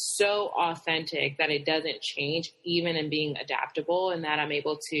so authentic that it doesn't change even in being adaptable, and that I'm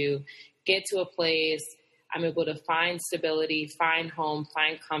able to get to a place, I'm able to find stability, find home,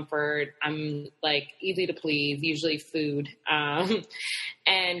 find comfort. I'm easy to please, usually food,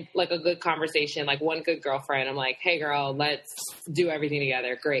 and a good conversation, one good girlfriend. I'm like, hey girl, let's do everything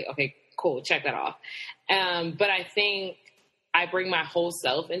together. Great. Okay, cool. Check that off. But I think I bring my whole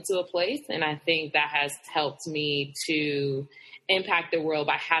self into a place. And I think that has helped me to impact the world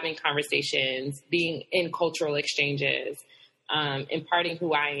by having conversations, being in cultural exchanges, imparting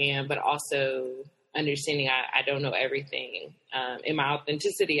who I am, but also understanding I don't know everything. In my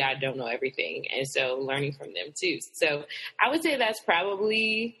authenticity, I don't know everything. And so learning from them too. So I would say that's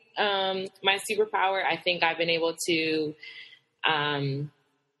probably my superpower. I think I've been able to,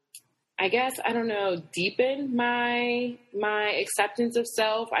 I guess, I don't know, deepen my acceptance of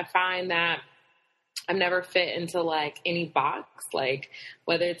self. I find that I've never fit into like any box, like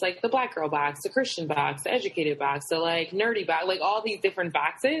whether it's like the Black girl box, the Christian box, the educated box, the like nerdy box, like all these different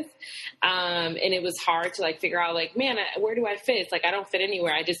boxes. And it was hard to like figure out like, man, where do I fit? It's like, I don't fit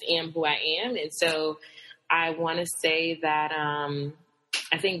anywhere. I just am who I am. And so I want to say that,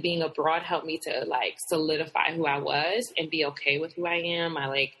 I think being abroad helped me to like solidify who I was and be okay with who I am. I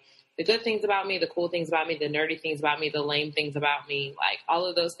like the good things about me, the cool things about me, the nerdy things about me, the lame things about me, like all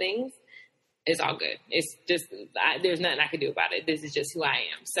of those things. It's all good. It's just, there's nothing I can do about it. This is just who I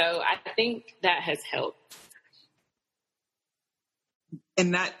am. So I think that has helped.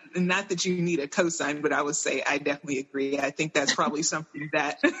 And not that you need a cosign, but I would say I definitely agree. I think that's probably something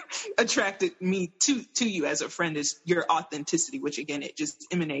that attracted me to you as a friend is your authenticity, which again, it just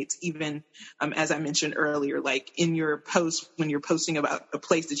emanates even, as I mentioned earlier, like in your post, when you're posting about a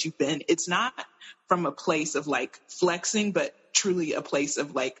place that you've been, it's not from a place of like flexing, but truly a place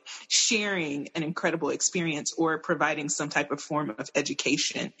of like sharing an incredible experience or providing some type of form of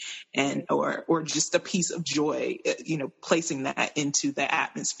education and or just a piece of joy, placing that into the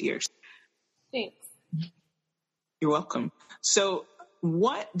atmosphere. Thanks. You're welcome. So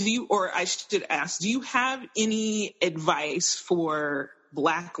what do you, or I should ask, do you have any advice for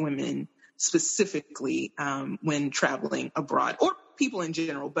Black women specifically when traveling abroad, or people in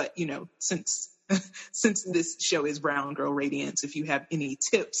general, but since this show is Brown Girl Radiance, if you have any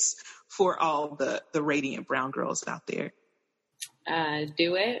tips for all the radiant brown girls out there.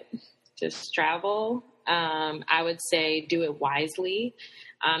 Do it. Just travel. I would say do it wisely.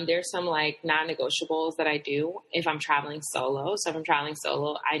 There's some like non-negotiables that I do if I'm traveling solo. So if I'm traveling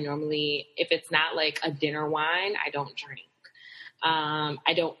solo, I normally, if it's not like a dinner wine, I don't drink.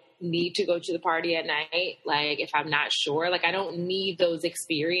 I don't need to go to the party at night. Like if I'm not sure, like I don't need those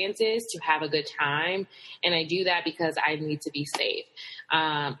experiences to have a good time. And I do that because I need to be safe.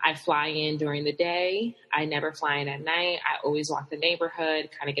 I fly in during the day. I never fly in at night. I always walk the neighborhood,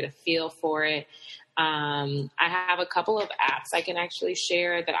 kind of get a feel for it. I have a couple of apps I can actually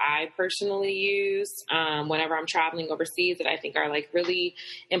share that I personally use whenever I'm traveling overseas that I think are like really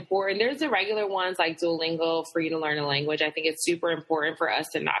important. There's the regular ones like Duolingo for you to learn a language. I think it's super important for us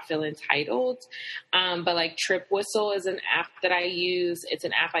to not feel entitled. But like Trip Whistle is an app that I use. It's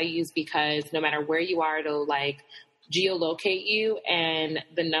an app I use because no matter where you are, it'll like geolocate you, and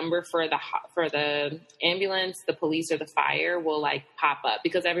the number for the ambulance, the police, or the fire will like pop up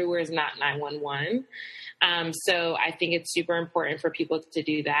because everywhere is not 911. So I think it's super important for people to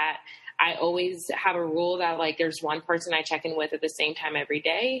do that. I always have a rule that like there's one person I check in with at the same time every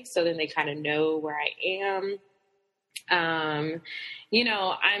day, so then they kind of know where I am.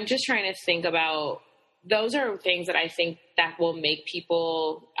 I'm just trying to think about, those are things that I think that will make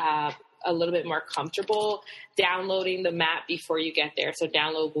people a little bit more comfortable downloading the map before you get there. So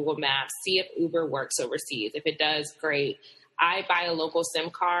download Google Maps, see if Uber works overseas. If it does, great. I buy a local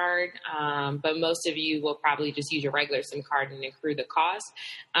SIM card, but most of you will probably just use your regular SIM card and accrue the cost.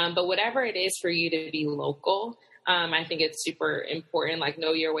 But whatever it is for you to be local, I think it's super important, like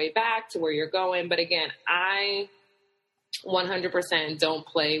know your way back to where you're going. But again, I 100% don't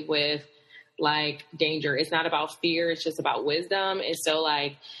play with like danger. It's not about fear. It's just about wisdom. And so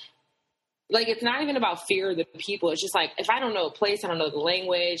like it's not even about fear of the people. It's just like, if I don't know a place, I don't know the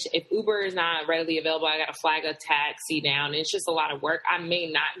language. If Uber is not readily available, I got to flag a taxi down. It's just a lot of work. I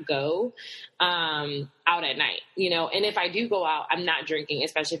may not go out at night, and if I do go out, I'm not drinking,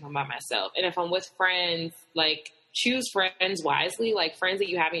 especially if I'm by myself. And if I'm with friends, like choose friends wisely, like friends that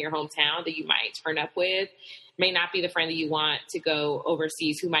you have in your hometown that you might turn up with may not be the friend that you want to go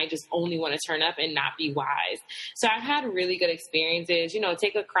overseas, who might just only want to turn up and not be wise. So I've had really good experiences,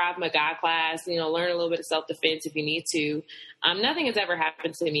 take a Krav Maga class, learn a little bit of self-defense if you need to. Nothing has ever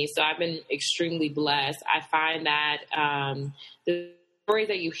happened to me, so I've been extremely blessed. I find that the stories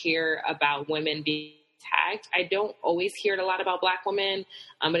that you hear about women being attacked, I don't always hear it a lot about Black women,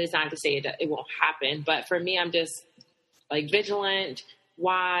 but it's not to say it won't happen. But for me, I'm just like vigilant,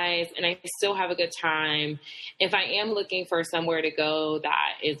 wise, and I still have a good time. If I am looking for somewhere to go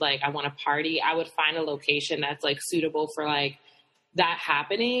that is like, I want to party, I would find a location that's like suitable for like that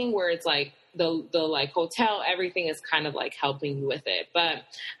happening, where it's like the like hotel, everything is kind of like helping you with it. But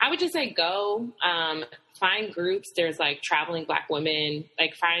I would just say go, find groups. There's like traveling Black women,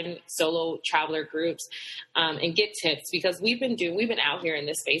 like find solo traveler groups, and get tips, because we've been out here in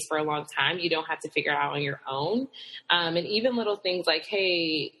this space for a long time. You don't have to figure it out on your own. And even little things like,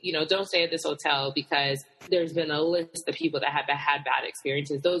 hey, don't stay at this hotel because there's been a list of people that have had bad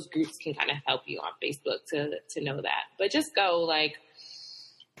experiences. Those groups can kind of help you on Facebook to know that. But just go, like,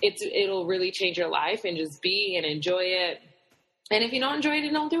 it'll really change your life, and just be and enjoy it. And if you don't enjoy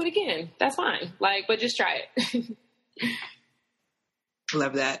it, don't do it again. That's fine. Like, but just try it.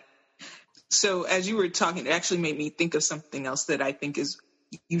 Love that. So as you were talking, it actually made me think of something else that I think is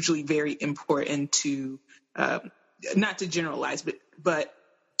usually very important to, not to generalize, but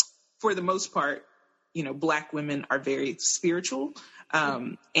for the most part, Black women are very spiritual.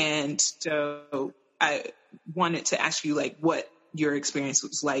 And so I wanted to ask you, like, what your experience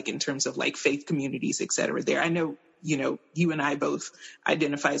was like in terms of like faith communities, et cetera, there. I know, you and I both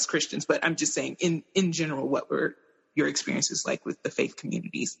identify as Christians, but I'm just saying in general, what were your experiences like with the faith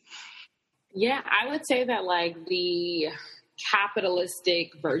communities? Yeah, I would say that like the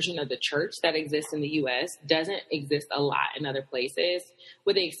capitalistic version of the church that exists in the U.S. doesn't exist a lot in other places,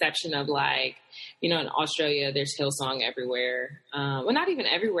 with the exception of like, in Australia, there's Hillsong everywhere. Well, not even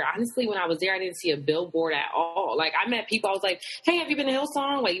everywhere. Honestly, when I was there, I didn't see a billboard at all. Like, I met people, I was like, hey, have you been to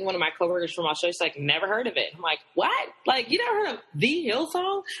Hillsong? Like, one of my coworkers from Australia, she's like, never heard of it. I'm like, what? Like, you never heard of the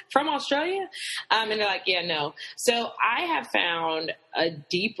Hillsong from Australia? And they're like, yeah, no. So I have found a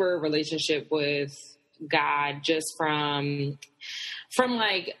deeper relationship with God just from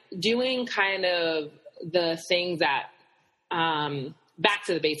like doing kind of the things that, back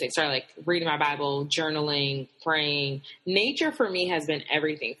to the basics, right? Like reading my Bible, journaling, praying. Nature for me has been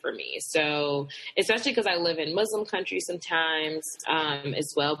everything for me. So especially because I live in Muslim countries sometimes,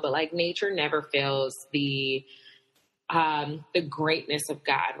 as well, but like nature never fails the greatness of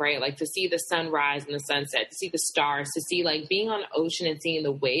God, right? Like to see the sunrise and the sunset, to see the stars, to see like being on the ocean and seeing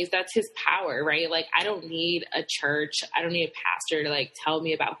the waves, that's his power, right? Like I don't need a church. I don't need a pastor to like tell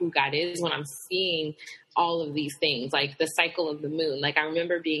me about who God is when I'm seeing all of these things, like the cycle of the moon. Like I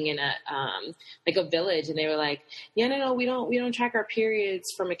remember being in a village, and they were like, yeah, no, we don't track our periods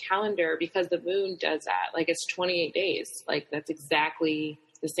from a calendar because the moon does that. Like it's 28 days. Like that's exactly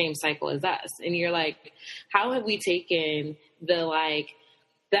the same cycle as us. And you're like, how have we taken the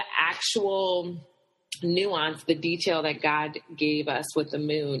actual nuance, the detail that God gave us with the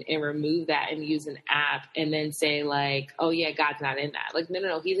moon, and remove that and use an app and then say like, oh yeah, God's not in that. Like,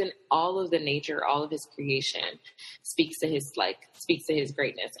 no. He's in all of the nature, all of his creation speaks to his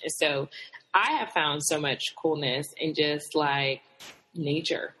greatness. And so I have found so much coolness in just like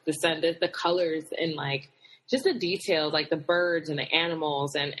nature, the sun, the colors, and like just the details, like the birds and the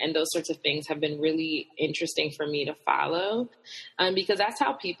animals and those sorts of things have been really interesting for me to follow. Because that's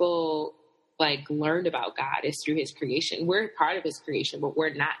how people like learned about God, is through his creation. We're part of his creation, but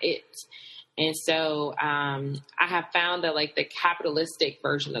we're not it. And so I have found that like the capitalistic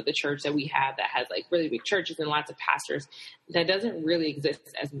version of the church that we have that has like really big churches and lots of pastors, that doesn't really exist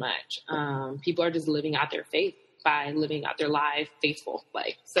as much. People are just living out their faith by living out their life faithful.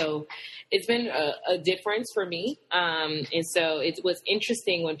 Like, so it's been a difference for me. And so it was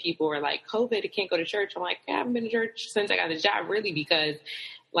interesting when people were like, COVID, I can't go to church. I'm like, I haven't been to church since I got the job, really, because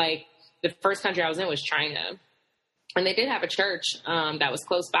like the first country I was in was China, and they did have a church that was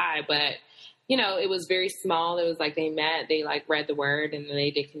close by, but it was very small. It was like they met, they like read the word, and then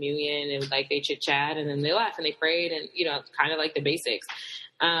they did communion, and like they chit chat, and then they left and they prayed, and kind of like the basics.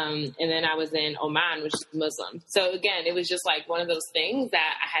 And then I was in Oman, which is Muslim. So again, it was just like one of those things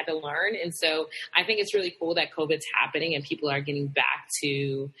that I had to learn. And so I think it's really cool that COVID's happening and people are getting back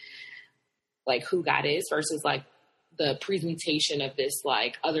to like who God is versus like the presentation of this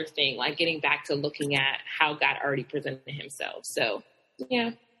like other thing, like getting back to looking at how God already presented himself. So,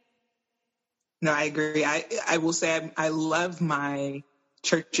 yeah. No, I agree. I will say I love my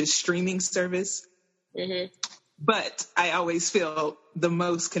church's streaming service, but I always feel the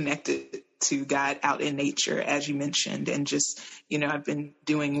most connected to God out in nature, as you mentioned. And just, I've been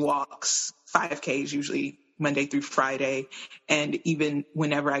doing walks, 5Ks, usually Monday through Friday. And even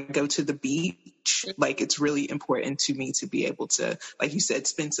whenever I go to the beach, like it's really important to me to be able to, like you said,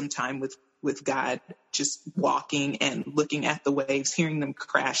 spend some time with God, just walking and looking at the waves, hearing them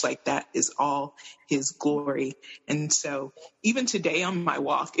crash. Like that is all his glory. And so even today on my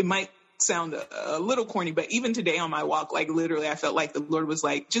walk, it might sound a little corny, but even today on my walk, like literally I felt like the Lord was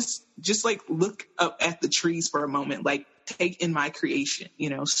like, just like look up at the trees for a moment, like take in my creation,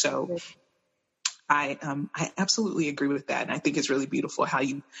 so I absolutely agree with that. And I think it's really beautiful how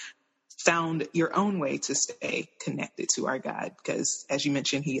you found your own way to stay connected to our God, because as you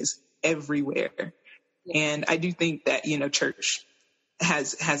mentioned, he is everywhere. Yeah. And I do think that, church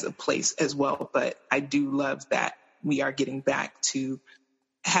has a place as well, but I do love that we are getting back to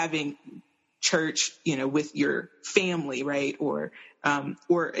having church, with your family, right? Or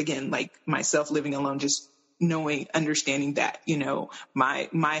again, like myself living alone, just understanding that,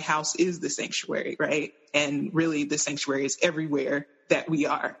 my house is the sanctuary, right? And really the sanctuary is everywhere that we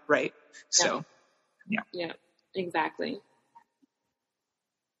are, right? Yeah. So, yeah. Yeah, exactly.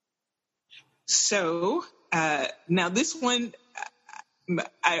 So, now this one,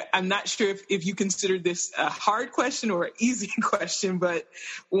 I'm not sure if you consider this a hard question or an easy question, but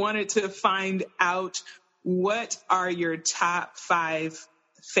wanted to find out, what are your top 5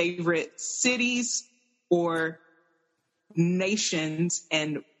 favorite cities or nations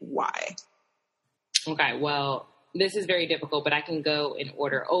and why? Okay, well, this is very difficult, but I can go in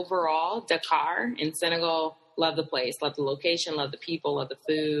order. Overall, Dakar in Senegal, love the place, love the location, love the people, love the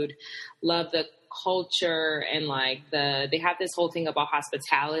food, love the culture, and they have this whole thing about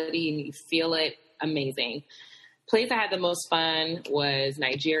hospitality and you feel it. Amazing. Place I had the most fun was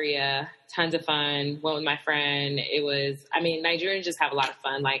Nigeria. Tons of fun. Went with my friend. Nigerians just have a lot of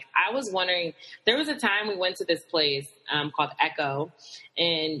fun. I was wondering, there was a time we went to this place called Echo,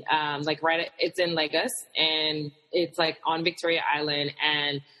 and it's in Lagos, and it's on Victoria Island,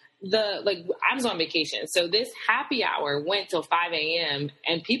 and I was on vacation. So this happy hour went till 5 a.m.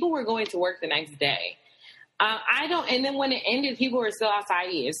 and people were going to work the next day. And then when it ended, people were still outside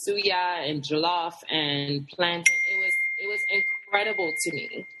eating suya and jollof and plantain. It was incredible to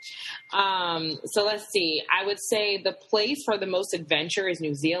me. So let's see. I would say the place for the most adventure is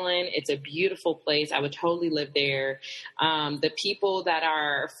New Zealand. It's a beautiful place. I would totally live there. The people that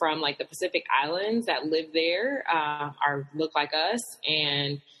are from the Pacific Islands that live there look like us,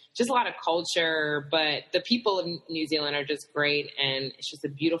 and just a lot of culture. But the people of New Zealand are just great, and it's just a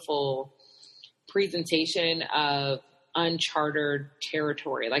beautiful presentation of uncharted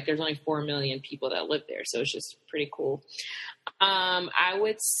territory. There's only 4 million people that live there, so it's just pretty cool. I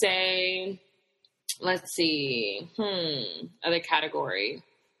would say, let's see, other category,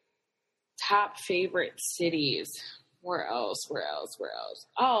 top favorite cities. Where else?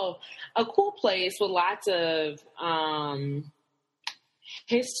 Oh, a cool place with lots of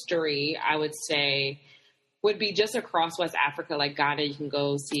history, I would say, would be just across West Africa, like Ghana. You can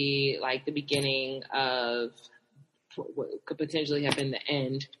go see the beginning of what could potentially have been the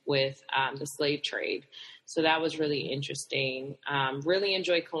end with the slave trade. So that was really interesting. Really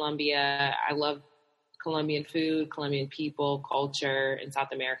enjoyed Colombia. I love Colombian food, Colombian people, culture in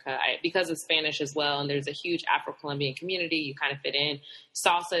South America. Because of Spanish as well, and there's a huge Afro-Colombian community, you kind of fit in.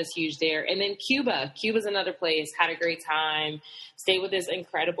 Salsa is huge there. And then Cuba. Cuba's another place. Had a great time. Stayed with this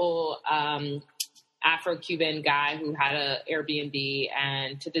incredible Afro-Cuban guy who had a Airbnb,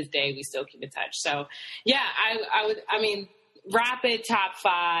 and to this day we still keep in touch. So yeah, rapid top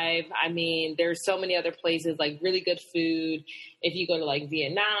 5. There's so many other places, really good food. If you go to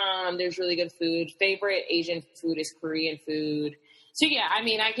Vietnam, there's really good food. Favorite Asian food is Korean food. So yeah,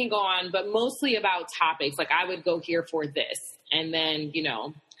 I can go on, but mostly about topics. I would go here for this, and then,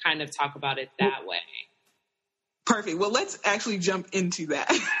 kind of talk about it that way. Perfect. Well, let's actually jump into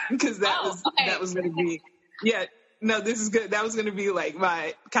that, because that was going to be, this is good. That was going to be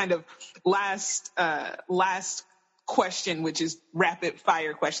my kind of last question, which is rapid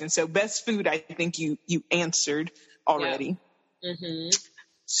fire question. So best food, I think you answered already. Yeah. Mm-hmm.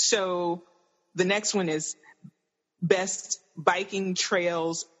 So the next one is best biking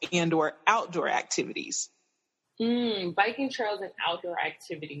trails and or outdoor activities. Biking trails and outdoor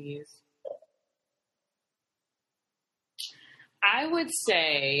activities. I would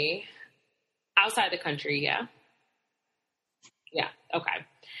say outside the country, yeah. Yeah, okay.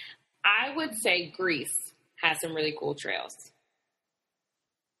 I would say Greece has some really cool trails.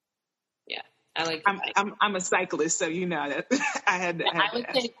 Yeah, I like. I'm a cyclist, so that I had to. I would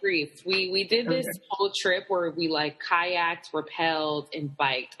say Greece. We did this whole trip where we kayaked, rappelled, and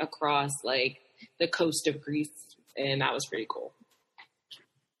biked across the coast of Greece, and that was pretty cool.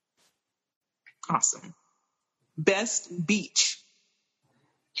 Awesome. Best beach.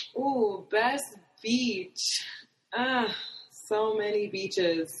 Ooh, best beach. So many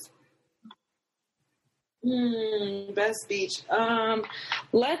beaches. Best beach.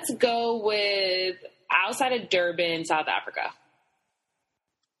 Let's go with outside of Durban, South Africa.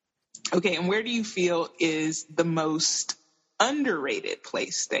 Okay, and where do you feel is the most underrated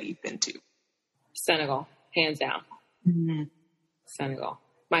place that you've been to? Senegal, hands down. Mm-hmm. Senegal,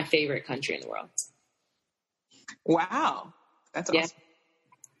 my favorite country in the world. Wow, that's awesome.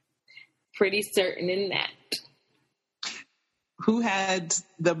 Pretty certain in that. Who had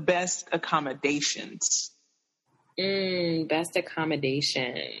the best accommodations? Best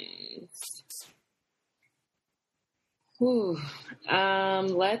accommodations. Whew.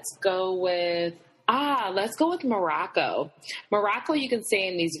 Let's go with Morocco. Morocco, you can stay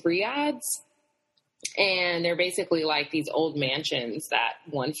in these riads, and they're basically like these old mansions that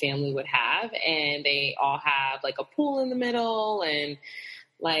one family would have, and they all have like a pool in the middle and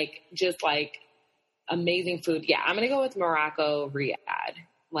just amazing food. Yeah, I'm gonna go with Morocco Riyadh.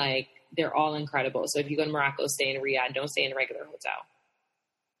 Like, they're all incredible. So if you go to Morocco, stay in Riyadh. Don't stay in a regular hotel.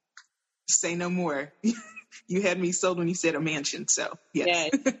 Say no more. You had me sold when you said a mansion. So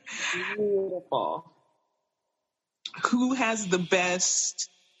yes. Yeah, beautiful. Who has the best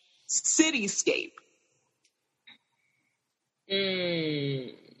cityscape?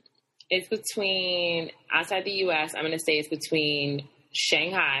 It's between, outside the U.S., I'm going to say it's between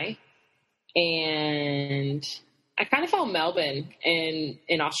Shanghai and I kind of felt Melbourne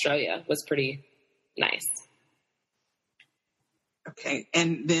in Australia was pretty nice. Okay.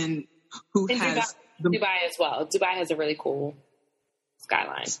 And then who has Dubai as well. Dubai has a really cool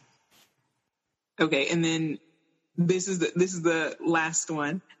skyline. Okay. And then this is the last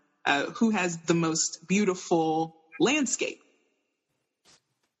one. Who has the most beautiful landscape?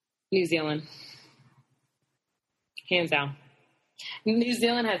 New Zealand. Hands down. New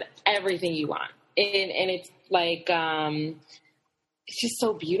Zealand has everything you want. And it's like, it's just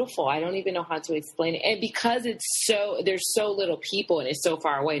so beautiful. I don't even know how to explain it. And because there's so little people and it's so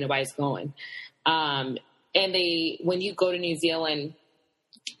far away, nobody's going. And when you go to New Zealand,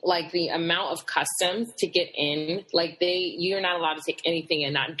 like the amount of customs to get in, like you're not allowed to take anything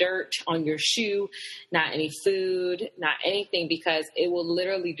in, not dirt on your shoe, not any food, not anything, because it will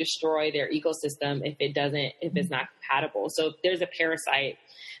literally destroy their ecosystem if it's not compatible. So if there's a parasite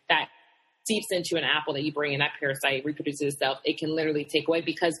that seeps into an apple that you bring in, that parasite reproduces itself, it can literally take away,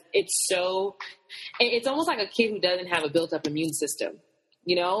 because it's almost like a kid who doesn't have a built up immune system.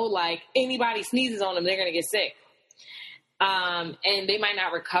 Like anybody sneezes on them, they're going to get sick. And they might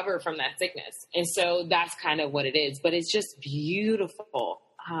not recover from that sickness. And so that's kind of what it is, but it's just beautiful,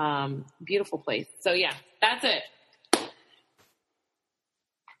 beautiful place. So yeah, that's it.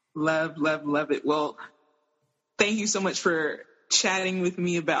 Love, love, love it. Well, thank you so much for chatting with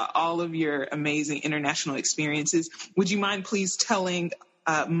me about all of your amazing international experiences. Would you mind please telling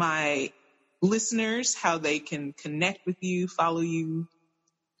my listeners how they can connect with you, follow you?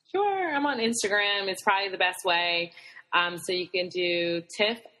 Sure. I'm on Instagram. It's probably the best way. So you can do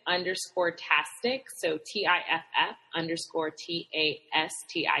Tiff_tastic. So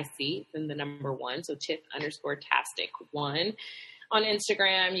TIFF_TASTIC, then the number 1. So Tiff_tastic1 on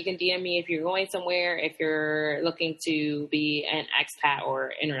Instagram. You can DM me if you're going somewhere, if you're looking to be an expat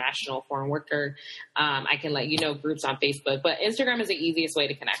or international foreign worker. I can let you know groups on Facebook, but Instagram is the easiest way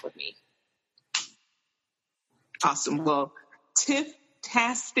to connect with me. Awesome. Well,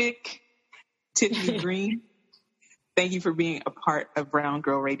 Tiff-tastic, Tiffany Green. Thank you for being a part of Brown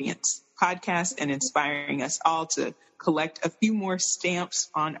Girl Radiance podcast and inspiring us all to collect a few more stamps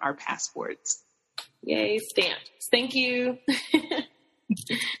on our passports. Yay, stamps. Thank you.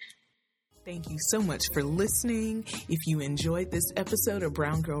 Thank you so much for listening. If you enjoyed this episode of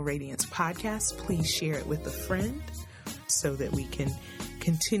Brown Girl Radiance podcast, please share it with a friend so that we can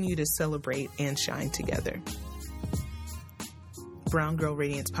continue to celebrate and shine together. Brown Girl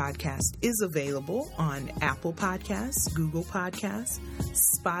Radiance podcast is available on Apple Podcasts, Google Podcasts,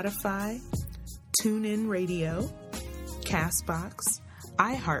 Spotify, TuneIn Radio, Castbox,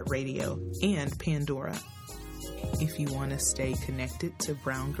 iHeartRadio, and Pandora. If you want to stay connected to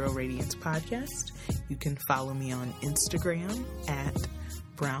Brown Girl Radiance podcast, you can follow me on Instagram at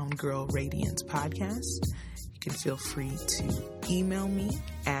Brown Girl Radiance podcast. You can feel free to email me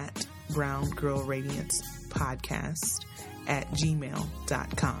at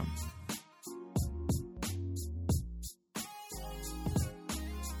browngirlradiancepodcast@gmail.com.